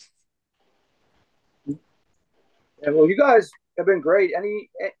conversations. And well, you guys have been great. Any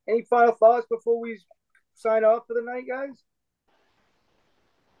final thoughts before we sign off for the night, guys?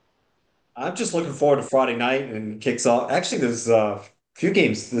 I'm just looking forward to Friday night and kicks off. Actually, there's a few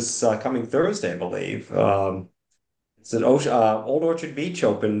games this coming Thursday, I believe. It's at Old Orchard Beach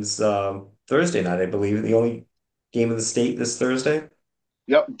opens Thursday night, I believe. The only game of the state this Thursday.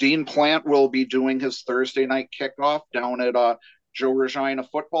 Yep, Dean Plant will be doing his Thursday night kickoff down at Joe Regina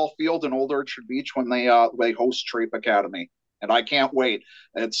football field in Old Orchard Beach when they host Trape Academy, and I can't wait.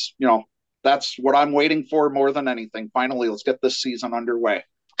 It's that's what I'm waiting for more than anything. Finally, let's get this season underway.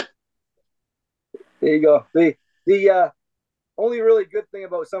 There you go. The only really good thing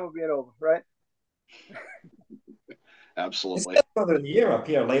about summer being over, right? It's Absolutely. best weather in the year up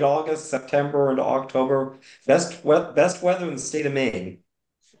here, late August, September into October. Best weather in the state of Maine.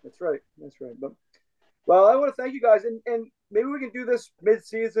 That's right. That's right. But well, I want to thank you guys, and maybe we can do this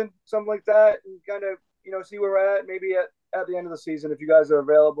mid-season, something like that, and kind of see where we're at. Maybe at the end of the season, if you guys are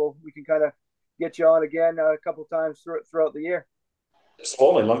available, we can kind of get you on again a couple times throughout the year.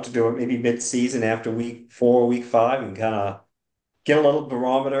 Absolutely, love to do it maybe mid-season after week 4, week 5, and kind of get a little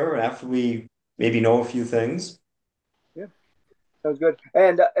barometer after we maybe know a few things. Yeah, sounds good.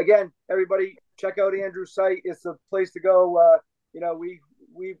 And again, everybody, check out Andrew's site. It's the place to go.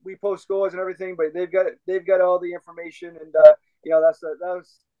 We post scores and everything, but they've got all the information, and that's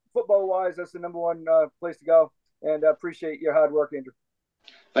football wise, that's the number one place to go. And appreciate your hard work, Andrew.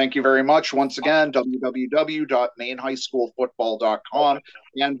 Thank you very much. Once again, www.mainhighschoolfootball.com,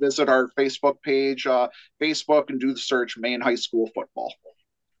 and visit our Facebook page, Facebook, and do the search Maine High School Football.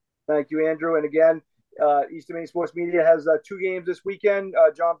 Thank you, Andrew. And again, Eastern Maine Sports Media has 2 games this weekend.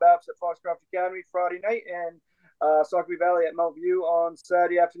 John Baps at Foxcroft Academy Friday night, and Saucony Valley at Mount View on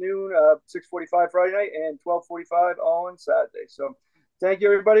Saturday afternoon, 6:45 Friday night, and 12:45 on Saturday. So thank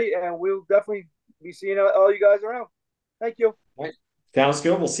you, everybody, and we'll definitely be seeing all you guys around. Thank you. All right. Sounds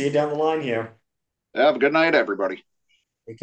good. We'll see you down the line here. Have a good night, everybody.